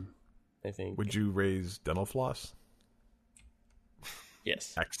farm, I think. Would you raise dental floss?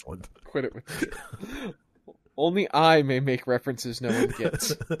 Yes. Excellent. Quit it with it. Only I may make references no one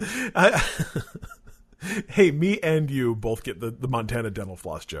gets. Hey, me and you both get the Montana dental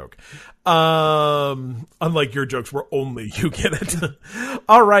floss joke. Unlike your jokes where only you get it.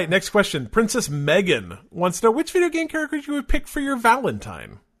 All right, next question. Princess Megan wants to know which video game character you would pick for your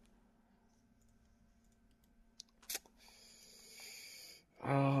Valentine.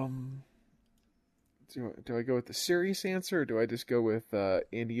 Do I go with the serious answer, or do I just go with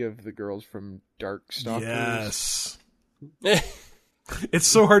any of the girls from Darkstalkers? Yes. It's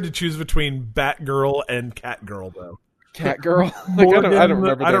so hard to choose between Batgirl and Catgirl, though. Catgirl? Like, I don't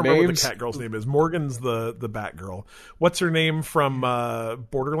remember I don't their remember what names. the Catgirl's name is. Morgan's the Batgirl. What's her name from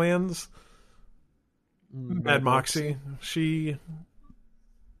Borderlands? Mad Moxie. She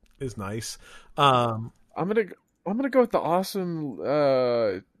is nice. I'm gonna go with the awesome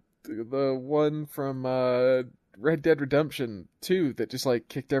the one from Red Dead Redemption 2 that just like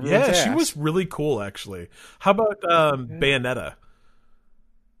kicked everyone's ass. Yeah, she was really cool actually. How about Bayonetta?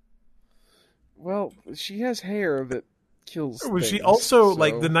 Well, she has hair that kills Was she things, also so...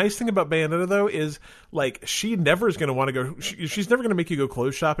 like the nice thing about Bayonetta though is like she never is going to want to go. She's never going to make you go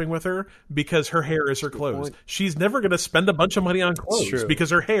clothes shopping with her because her hair is her clothes. She's never going to spend a bunch of money on clothes because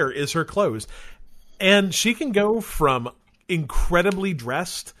her hair is her clothes, and she can go from incredibly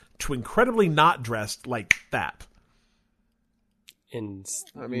dressed to incredibly not dressed like that in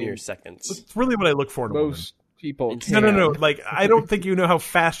mere seconds. It's really what I look for in most people. No. Like I don't think you know how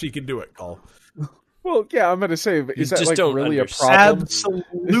fast she can do it, Cole. Well, yeah, I'm going to say, is that like really understand. a problem?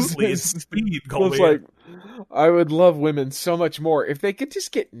 Absolutely, it's speed, Cole. It's like, I would love women so much more if they could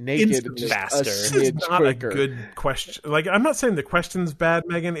just get naked just faster. This is not a good question. Like, I'm not saying the question's bad,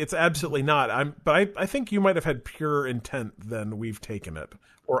 Megan. It's absolutely not. But I think you might have had purer intent than we've taken it,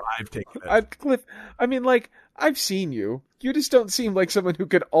 or I've taken it. Cliff, I mean, like, I've seen you. You just don't seem like someone who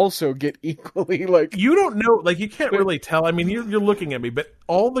could also get equally like. You don't know, like you can't really tell. I mean, you're looking at me, but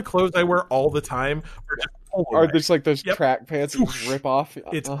all the clothes I wear all the time are just like those track pants that just rip off.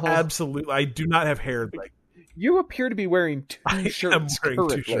 It's absolutely. I do not have hair like. You appear to be wearing two shirts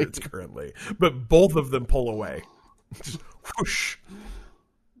currently, but both of them pull away. Just whoosh.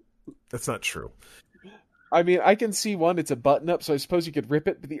 That's not true. I mean, I can see one, it's a button-up, so I suppose you could rip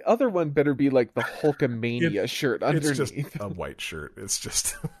it, but the other one better be like the Hulkamania shirt underneath. It's just a white shirt. It's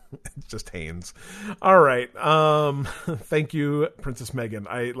just Hanes. All right. Thank you, Princess Megan.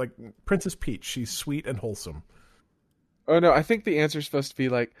 I like Princess Peach. She's sweet and wholesome. Oh, no, I think the answer's supposed to be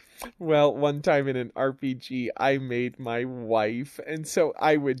like, well, one time in an RPG, I made my wife, and so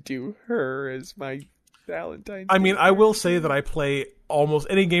I would do her as my Valentine. I mean, I will say that I play almost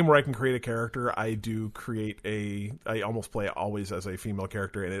any game where I can create a character. I do I almost play always as a female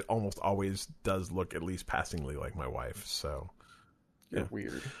character, and it almost always does look at least passingly like my wife. So you're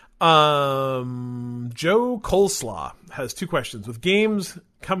weird. Joe Coleslaw has two questions. With games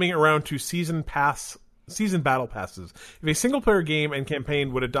coming around to season battle passes, if a single player game and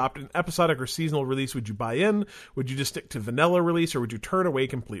campaign would adopt an episodic or seasonal release, would you buy in? Would you just stick to vanilla release, or would you turn away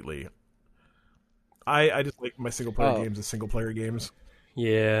completely? I just like my single player games as single player games.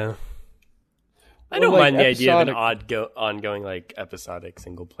 Yeah. I don't mind the idea of an ongoing like episodic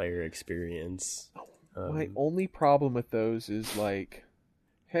single player experience. My only problem with those is like,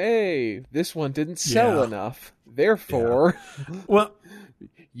 hey, this one didn't sell enough, therefore, Well,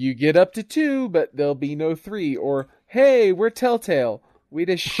 you get up to 2, but there'll be no 3. Or, hey, we're Telltale, we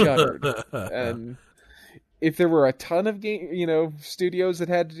just shuttered. And if there were a ton of studios that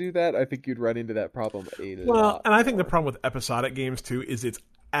had to do that, I think you'd run into that problem a lot. And I think the problem with episodic games too is it's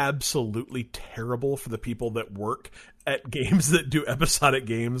absolutely terrible for the people that work at games that do episodic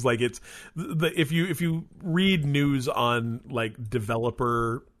games. Like if you read news on like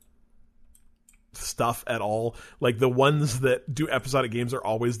developer stuff at all, like the ones that do episodic games are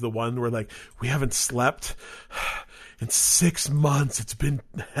always the one where like, we haven't slept in 6 months, it's been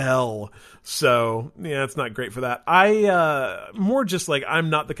hell. So yeah, it's not great for that. I more just like, I'm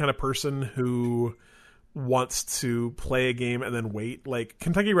not the kind of person who wants to play a game and then wait. Like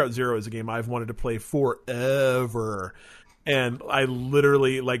Kentucky Route Zero is a game I've wanted to play forever, and I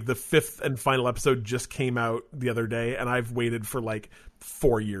literally, like, the 5th and final episode just came out the other day, and I've waited for like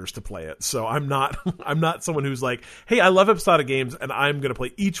 4 years to play it. So I'm not someone who's like, hey, I love episodic games and I'm gonna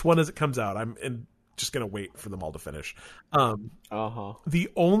play each one as it comes out. I'm just gonna wait for them all to finish. The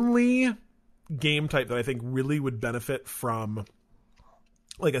only game type that I think really would benefit from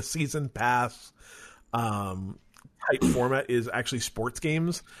like a season pass type format is actually sports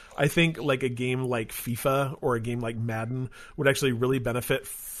games. I think like a game like FIFA or a game like Madden would actually really benefit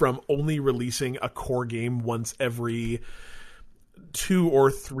from only releasing a core game once every 2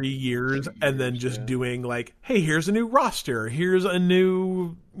 or 3 years, and then just doing like, hey, here's a new roster, here's a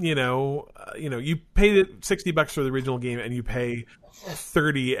new, you paid $60 for the original game and you pay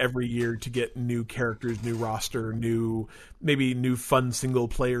 $30 every year to get new characters, new roster, maybe new fun single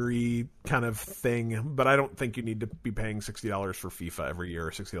player-y kind of thing. But I don't think you need to be paying $60 for FIFA every year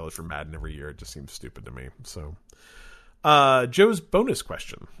or $60 for Madden every year. It just seems stupid to me. So Joe's bonus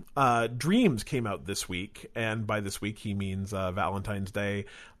question. Dreams came out this week, and by this week he means Valentine's Day,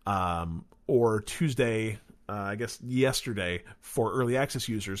 or Tuesday, I guess yesterday, for early access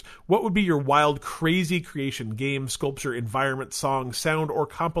users. What would be your wild, crazy creation, game, sculpture, environment, song, sound, or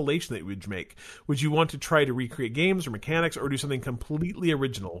compilation that you would make? Would you want to try to recreate games or mechanics, or do something completely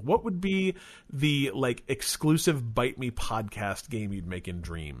original? What would be the like exclusive Bite Me podcast game you'd make in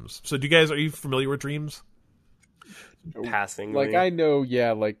Dreams? So are you familiar with Dreams? Passing, like I know,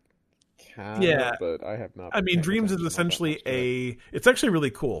 yeah, but I have not. I mean, Dreams is essentially it's actually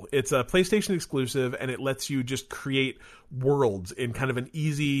really cool. It's a PlayStation exclusive, and it lets you just create worlds in kind of an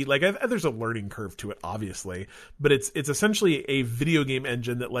easy, like, there's a learning curve to it, obviously, but it's essentially a video game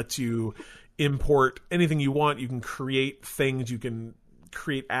engine that lets you import anything you want. You can create things, you can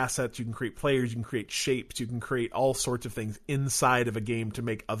create assets, you can create players, you can create shapes, you can create all sorts of things inside of a game to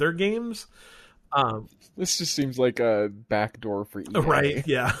make other games. This just seems like a backdoor for EA. Right,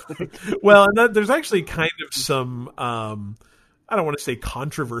 yeah. Well, and there's actually kind of some, I don't want to say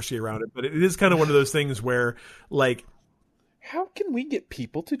controversy around it, but it is kind of one of those things where, like, how can we get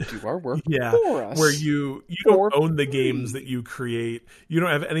people to do our work yeah, for us? where you don't own the games that you create. You don't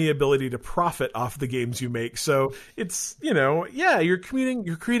have any ability to profit off the games you make. So it's, you're creating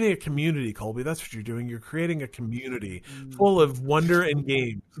a community, Colby. That's what you're doing. You're creating a community full of wonder and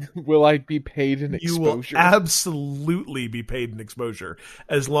games. Will I be paid in exposure? You will absolutely be paid in exposure,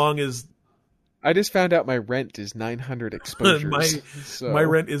 as long as... I just found out my rent is 900 exposures. My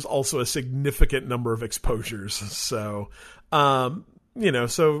rent is also a significant number of exposures. So,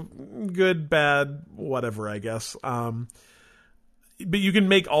 so good, bad, whatever, I guess. But you can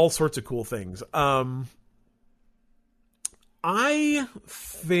make all sorts of cool things. I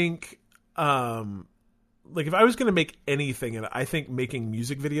think, like, if I was going to make anything, and I think making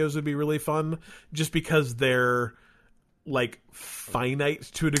music videos would be really fun, just because they're, like, finite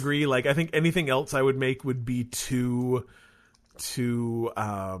to a degree. Like, I think anything else I would make would be too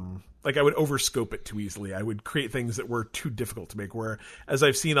like, I would overscope it too easily. I would create things that were too difficult to make, where, as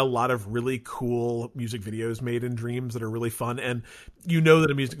I've seen a lot of really cool music videos made in Dreams that are really fun, and that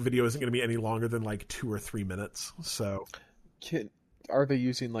a music video isn't going to be any longer than like 2 or 3 minutes. So are they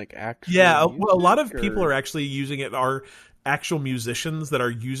using like actual music, a lot of people are actually using it, are actual musicians that are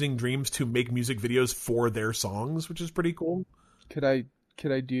using Dreams to make music videos for their songs, which is pretty cool. Could I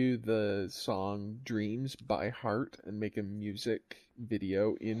do the song Dreams by heart and make a music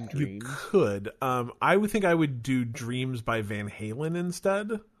video in Dreams? You could. I would think I would do Dreams by Van Halen instead.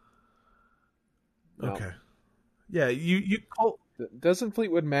 No. Okay. Yeah, you call... Doesn't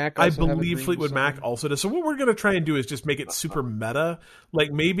Fleetwood Mac also I believe Fleetwood song? Mac also does. So what we're going to try and do is just make it super meta.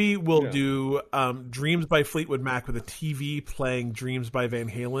 Like, maybe we'll do Dreams by Fleetwood Mac with a TV playing Dreams by Van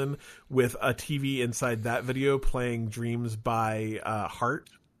Halen, with a TV inside that video playing Dreams by Heart.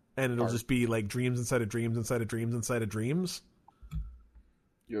 and it'll just be like dreams inside of dreams inside of dreams inside of dreams.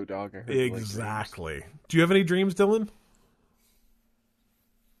 Yo, dog. I heard Exactly. Do you have any dreams, Dylan?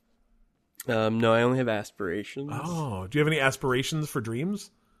 No, I only have aspirations. Oh, do you have any aspirations for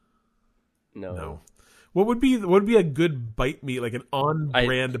dreams? No. What would be a good bite me, like an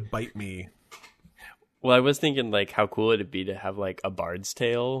on-brand bite me? Well, I was thinking like how cool it'd be to have like a Bard's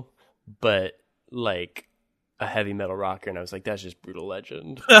Tale, but like a heavy metal rocker, and I was like, that's just Brutal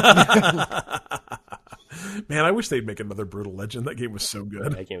Legend. Man, I wish they'd make another Brutal Legend. That game was so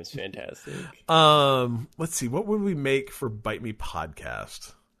good. That game was fantastic. Let's see, what would we make for Bite Me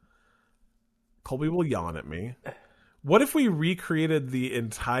podcast? Colby will yawn at me. What if we recreated the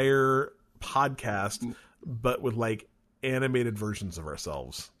entire podcast, but with like animated versions of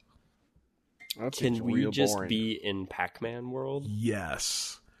ourselves? Can we just be in Pac-Man world?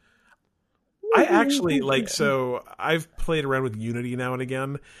 Yes. I actually so I've played around with Unity now and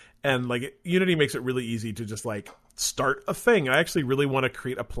again, and like Unity makes it really easy to just like start a thing. I actually really want to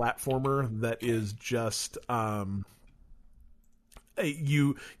create a platformer that is just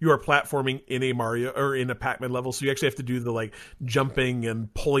you are platforming in a Mario or in a Pac-Man level, so you actually have to do the like jumping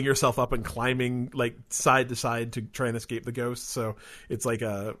and pulling yourself up and climbing like side to side to try and escape the ghosts. So it's like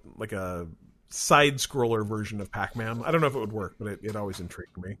a side scroller version of Pac-Man. I don't know if it would work, but it always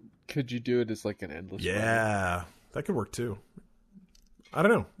intrigued me. Could you do it as like an endless? Yeah, that could work too. I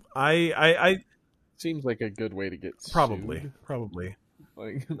don't know. I seems like a good way to get probably.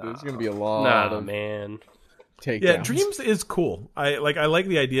 Like there's going to be a lot of man. Takedowns. Yeah, Dreams is cool. I like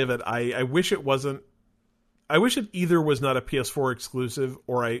the idea of it. I wish it wasn't. I wish it either was not a PS4 exclusive,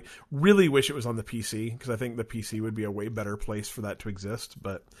 or I really wish it was on the PC, because I think the PC would be a way better place for that to exist.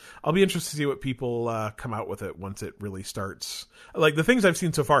 But I'll be interested to see what people come out with it once it really starts. Like, the things I've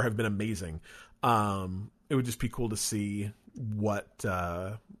seen so far have been amazing. It would just be cool to see what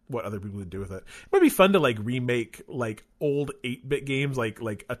other people would do with it. It might be fun to like remake like old 8-bit games, like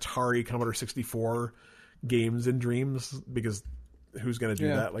Atari, Commodore 64 games in Dreams, because who's going to do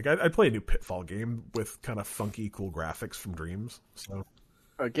that? Like, I'd play a new Pitfall game with kind of funky, cool graphics from Dreams. So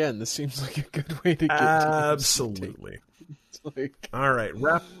again, this seems like a good way to get absolutely. Like, all right,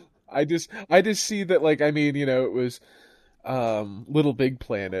 I just see that, like, I mean, it was Little Big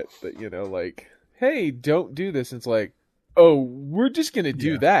Planet, that like, hey, don't do this. And it's like, oh, we're just gonna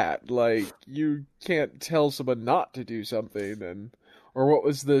do that. Like, you can't tell someone not to do something. Or what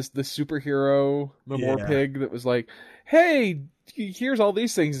was this, the superhero Memore Pig that was like, hey, here's all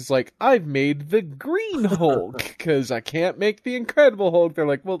these things. It's like, I've made the Green Hulk because I can't make the Incredible Hulk. They're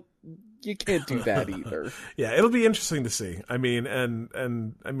like, well, you can't do that either. Yeah, it'll be interesting to see. I mean,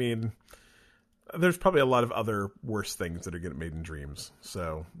 and I mean, there's probably a lot of other worse things that are getting made in Dreams.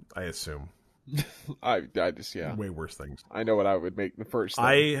 So I assume. I just way worse things. I know what I would make the first thing.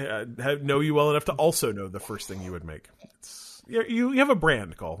 I know you well enough to also know the first thing you would make. You have a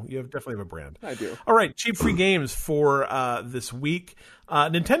brand, Cole. You definitely have a brand. I do. All right, cheap free games for this week.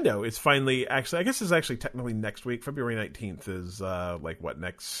 Nintendo is finally, actually, I guess it's actually technically next week. February 19th is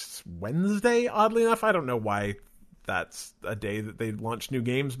next Wednesday, oddly enough. I don't know why that's a day that they launch new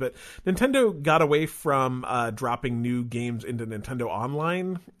games, but Nintendo got away from dropping new games into Nintendo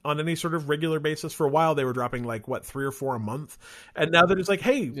Online on any sort of regular basis. For a while, they were dropping 3 or 4 a month, and now that it's like,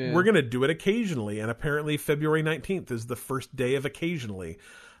 hey, we're gonna do it occasionally, and apparently February 19th is the first day of occasionally,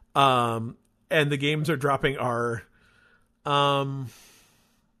 and the games are dropping are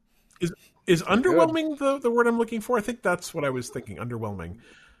is underwhelming the word I'm looking for? I think that's what I was thinking. Underwhelming.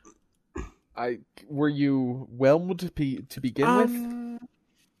 Were you whelmed to begin with?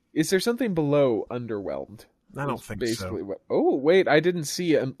 Is there something below underwhelmed? I don't think so. Oh, wait, I didn't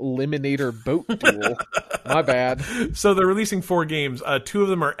see an Eliminator Boat Duel. My bad. So they're releasing 4 games. 2 of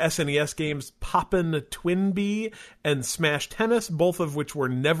them are SNES games, Poppin' Twinbee and Smash Tennis, both of which were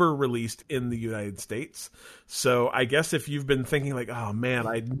never released in the United States. So I guess if you've been thinking like, oh man,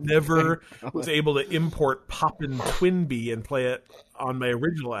 I never was able to import Poppin' Twinbee and play it on my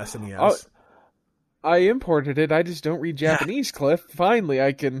original SNES. I imported it. I just don't read Japanese, Cliff. Finally,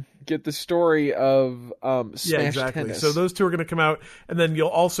 I can get the story of Smash Tennis. So those 2 are going to come out, and then you'll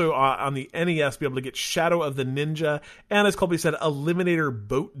also on the NES be able to get Shadow of the Ninja, and as Colby said, Eliminator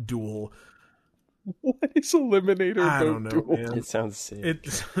Boat Duel. What is Eliminator Boat Duel? Man. It sounds sick.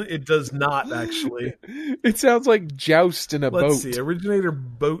 It does not actually. It sounds like joust in a boat. Let's see. Originator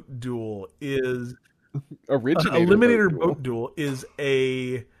Boat Duel is Eliminator Boat Duel is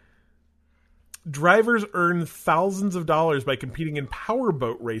a Drivers earn thousands of dollars by competing in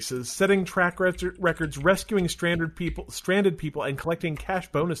powerboat races, setting track records, rescuing stranded people, and collecting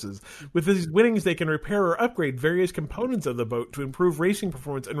cash bonuses. With these winnings, they can repair or upgrade various components of the boat to improve racing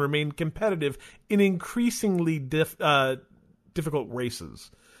performance and remain competitive in increasingly difficult races.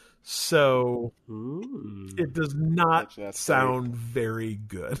 So it does not sound very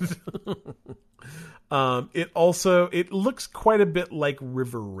good. It looks quite a bit like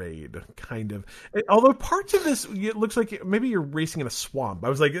River Raid, kind of. Although parts of this, it looks like maybe you're racing in a swamp. I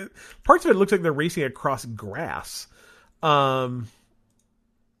was like, parts of it looks like they're racing across grass. I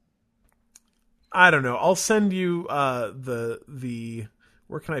don't know. I'll send you the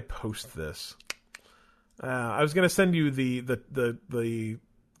where can I post this? I was going to send you the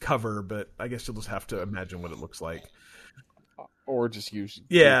cover, but I guess you'll just have to imagine what it looks like. Or just use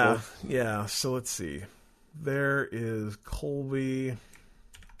Google. Yeah. So let's see. There is Colby.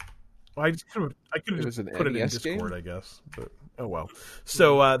 Well, I could have just put it in Discord, game? I guess. But oh well.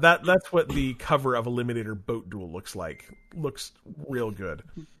 So that's what the cover of Eliminator Boat Duel looks like. Looks real good.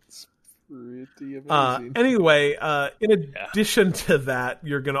 It's pretty amazing. Anyway, in addition to that,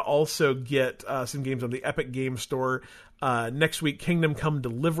 you're going to also get some games on the Epic Game Store. Next week, Kingdom Come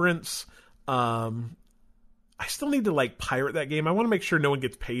Deliverance. I still need to pirate that game. I want to make sure no one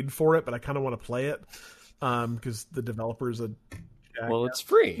gets paid for it, but I kind of want to play it because the developer's well, it's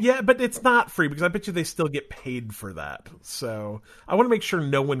free. Yeah, but it's not free because I bet you they still get paid for that. So I want to make sure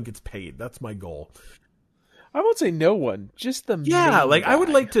no one gets paid. That's my goal. I won't say no one, just the I would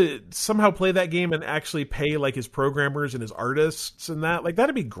like to somehow play that game and actually pay his programmers and his artists and that.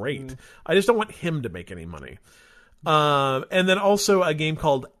 That'd be great. I just don't want him to make any money. And then also a game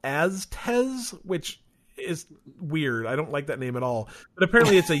called Aztez, which is weird. I don't like that name at all. But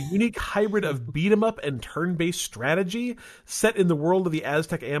apparently it's a unique hybrid of beat-em-up and turn-based strategy set in the world of the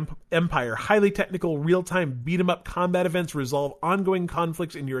Aztec Empire. Highly technical, real-time beat-em-up combat events resolve ongoing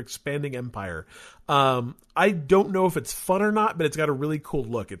conflicts in your expanding empire. I don't know if it's fun or not, but it's got a really cool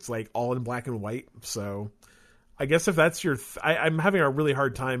look. It's all in black and white. So I guess if that's your... I'm having a really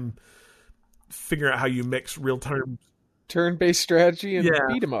hard time figuring out how you mix real-time... turn-based strategy and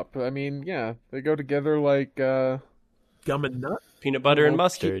beat 'em up. I mean, they go together like gum and nut, peanut butter and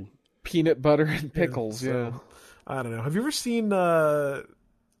mustard, peanut butter and pickles. Yeah, I don't know. Have you ever seen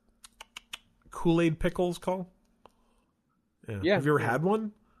Kool-Aid pickles, Cole? Yeah. Have you ever had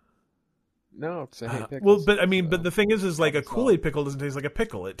one? No, because I hate pickles. Well, but I mean, but the thing is like a Kool-Aid pickle doesn't taste like a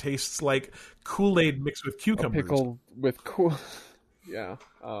pickle. It tastes like Kool-Aid mixed with cucumbers. A pickle with cool. Yeah.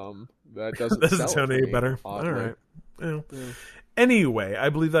 That doesn't sound any better. Oddly. All right. Yeah. Anyway, I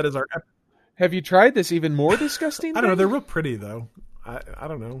believe that is our... Have you tried this even more disgusting? I don't know. They're real pretty, though. I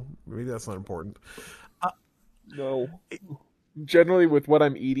don't know. Maybe that's not important. No. Generally, with what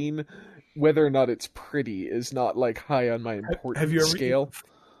I'm eating, whether or not it's pretty is not high on my importance scale.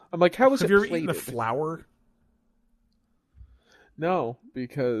 I'm like, how is it plated? Have you ever eaten the flour? No,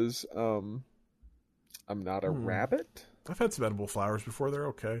 because I'm not a rabbit. I've had some edible flowers before. They're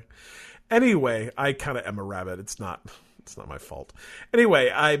okay. Anyway, I kind of am a rabbit. It's not my fault. Anyway,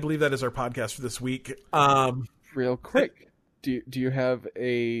 I believe that is our podcast for this week. Real quick, do you have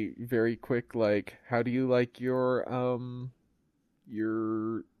a very quick how do you like your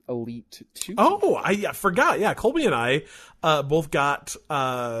Elite 2? Oh, I forgot. Yeah, Colby and I both got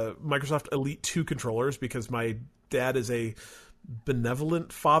Microsoft Elite 2 controllers because my dad is a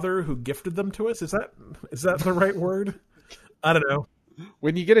benevolent father who gifted them to us. Is that the right word? I don't know.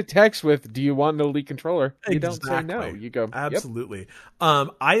 When you get a text with, do you want an Elite controller? You don't say no. You go, absolutely. Yep.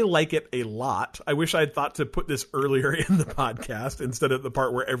 I like it a lot. I wish I'd thought to put this earlier in the podcast instead of the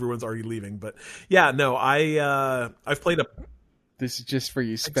part where everyone's already leaving. But yeah, no, I've played a... This is just for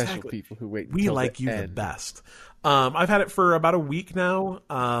you special people who wait until we like you the best. I've had it for about a week now.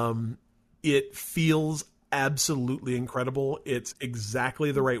 It feels absolutely incredible. It's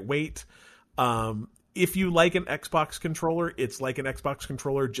exactly the right weight. If you like an Xbox controller, it's like an Xbox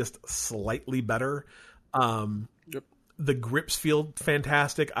controller, just slightly better. Yep. The grips feel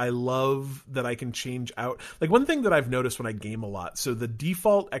fantastic. I love that I can change out. One thing that I've noticed when I game a lot, so the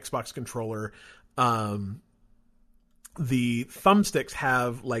default Xbox controller, the thumbsticks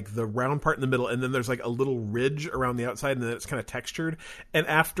have the round part in the middle, and then there's a little ridge around the outside, and then it's kind of textured. And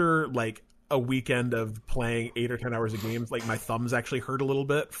after a weekend of playing 8 or 10 hours of games, my thumbs actually hurt a little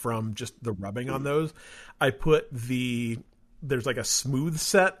bit from just the rubbing on those. I put there's a smooth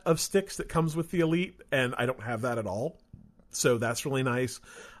set of sticks that comes with the Elite, and I don't have that at all. So that's really nice.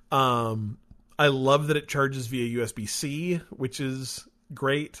 I love that it charges via USB-C, which is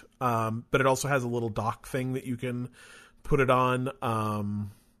great. But it also has a little dock thing that you can put it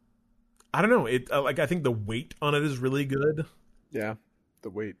on. I don't know. It like I think the weight on it is really good. Yeah, the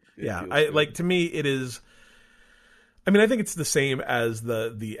weight. Yeah, I good. like to me it is. I mean, I think it's the same as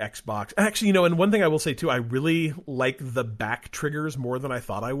the Xbox. Actually, you know, and one thing I will say too, I really like the back triggers more than I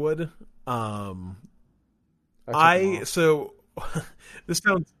thought I would. So this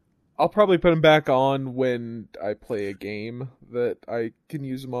sounds. I'll probably put them back on when I play a game that I can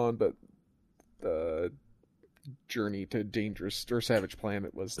use them on, but the Journey to Dangerous or Savage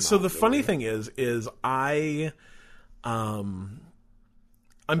Planet was not So the really. funny thing is I'm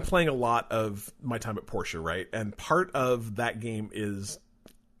playing a lot of my time at Porsche, right? And part of that game is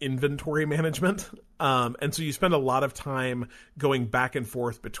inventory management. And so you spend a lot of time going back and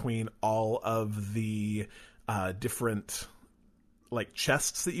forth between all of the different like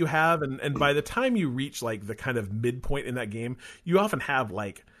chests that you have. And by the time you reach like the kind of midpoint in that game, you often have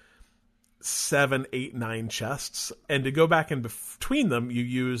like 7, 8, 9 chests, and to go back in between them, you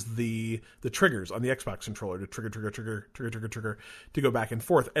use the triggers on the Xbox controller to trigger to go back and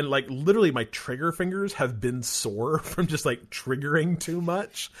forth. And like literally, my trigger fingers have been sore from just like triggering too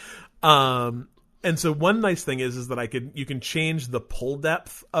much. And so one nice thing is that you can change the pull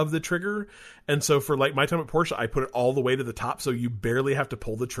depth of the trigger. And so for like my time at Porsche, I put it all the way to the top, so you barely have to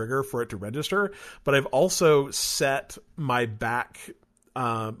pull the trigger for it to register. But I've also set my back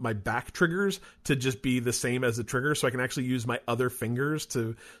triggers to just be the same as the trigger, so I can actually use my other fingers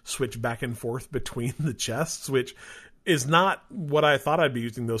to switch back and forth between the chests, which is not what I thought I'd be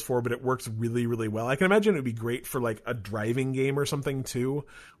using those for, but it works really, really well. I can imagine it would be great for like a driving game or something too,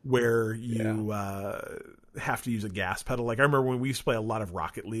 where you have to use a gas pedal. Like I remember when we used to play a lot of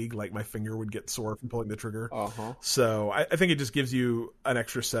Rocket League, like my finger would get sore from pulling the trigger. So I think it just gives you an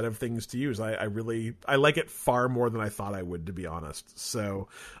extra set of things to use. I like it far more than I thought I would, to be honest. So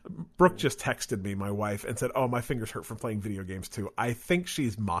Brooke just texted me, my wife, and said, "Oh, my fingers hurt from playing video games too." I think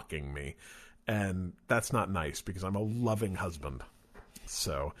she's mocking me. And that's not nice because I'm a loving husband.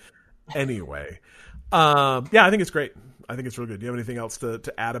 So anyway, I think it's great. I think it's really good. Do you have anything else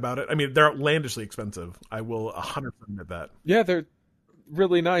to add about it? I mean, they're outlandishly expensive. I will 100% admit that. Yeah, they're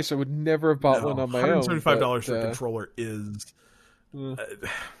really nice. I would never have bought one on my own. $175 for a controller is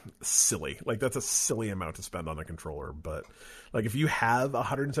silly. Like that's a silly amount to spend on a controller. But like if you have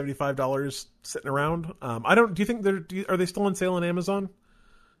 $175 sitting around, do you think are they still on sale on Amazon?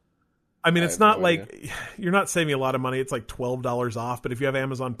 I mean, it's not like you're not saving a lot of money. It's like $12 off. But if you have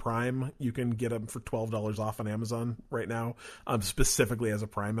Amazon Prime, you can get them for $12 off on Amazon right now, specifically as a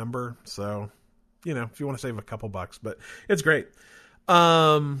Prime member. So, you know, if you want to save a couple bucks, but it's great.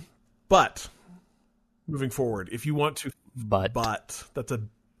 But moving forward, if you want to, but that's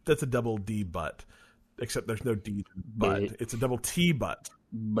a double D but, except there's no D but. It's a double T but.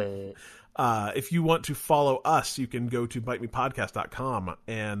 If you want to follow us, you can go to bitemepodcast.com,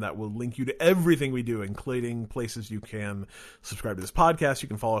 and that will link you to everything we do, including places you can subscribe to this podcast. You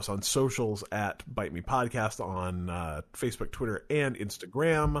can follow us on socials at Bite Me Podcast on Facebook, Twitter, and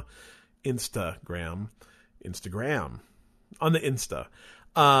Instagram. On the Insta.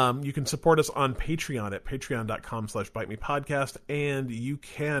 You can support us on Patreon at patreon.com/bitemepodcast, and you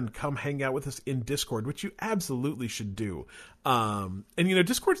can come hang out with us in Discord, which you absolutely should do. And you know,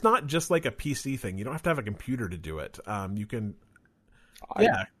 Discord's not just like a PC thing. You don't have to have a computer to do it. You can,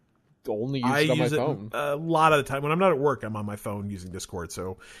 only use it on my phone. A lot of the time when I'm not at work, I'm on my phone using Discord.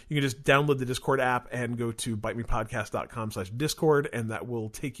 So you can just download the Discord app and go to bitemepodcast.com/Discord, and that will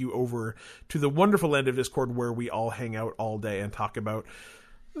take you over to the wonderful end of Discord where we all hang out all day and talk about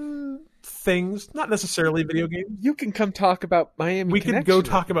things, not necessarily video games. You can come talk about Miami Connection. We could go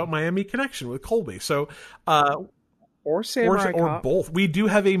talk about Miami Connection with Colby. So, or Samurai or Cop. both. We do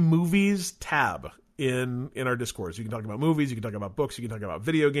have a movies tab in our Discord. So you can talk about movies, you can talk about books, you can talk about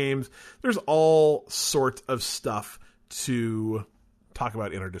video games. There's all sorts of stuff to talk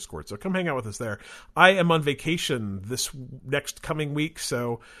about in our Discord. So come hang out with us there. I am on vacation this next coming week,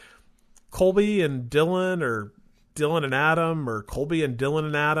 so Colby and Dylan, or Dylan and Adam, or Colby and Dylan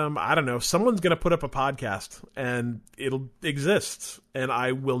and Adam, I don't know, someone's going to put up a podcast and it'll exist, and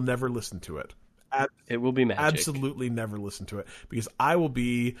I will never listen to it. It will be magic. Absolutely never listen to it, because I will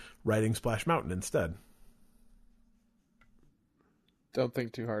be riding Splash Mountain instead. Don't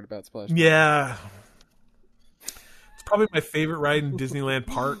think too hard about Splash Mountain. Yeah. It's probably my favorite ride in Disneyland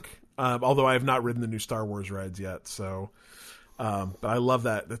Park, although I have not ridden the new Star Wars rides yet. So, but I love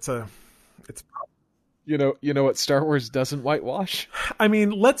that. It's You know what Star Wars doesn't whitewash? I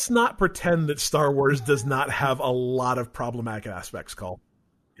mean, let's not pretend that Star Wars does not have a lot of problematic aspects, Cole.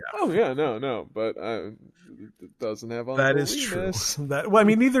 Yeah. Oh yeah, no, but it doesn't have all that is true. Well, I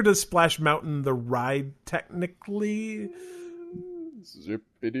mean, neither does Splash Mountain the ride technically.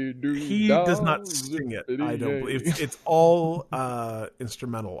 Zippity-doo He dah, does not sing it. I don't zippity-yay. believe it's all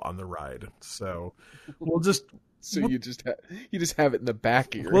instrumental on the ride. So we'll just So you just have it in the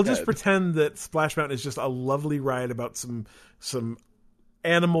back of your we'll head. just pretend that Splash Mountain is just a lovely ride about some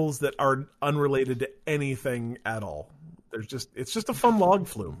animals that are unrelated to anything at all. It's just a fun log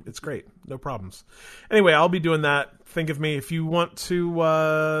flume. It's great. No problems. Anyway, I'll be doing that. Think of me. If you want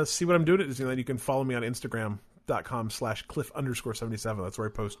to see what I'm doing at Disneyland, you can follow me on Instagram.com/Cliff_77. That's where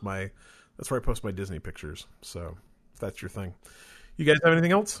I post my Disney pictures. So if that's your thing. You guys have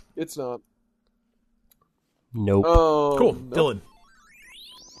anything else? It's not. Nope. Oh, Cool. no. Dylan.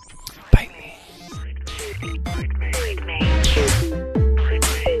 Bye.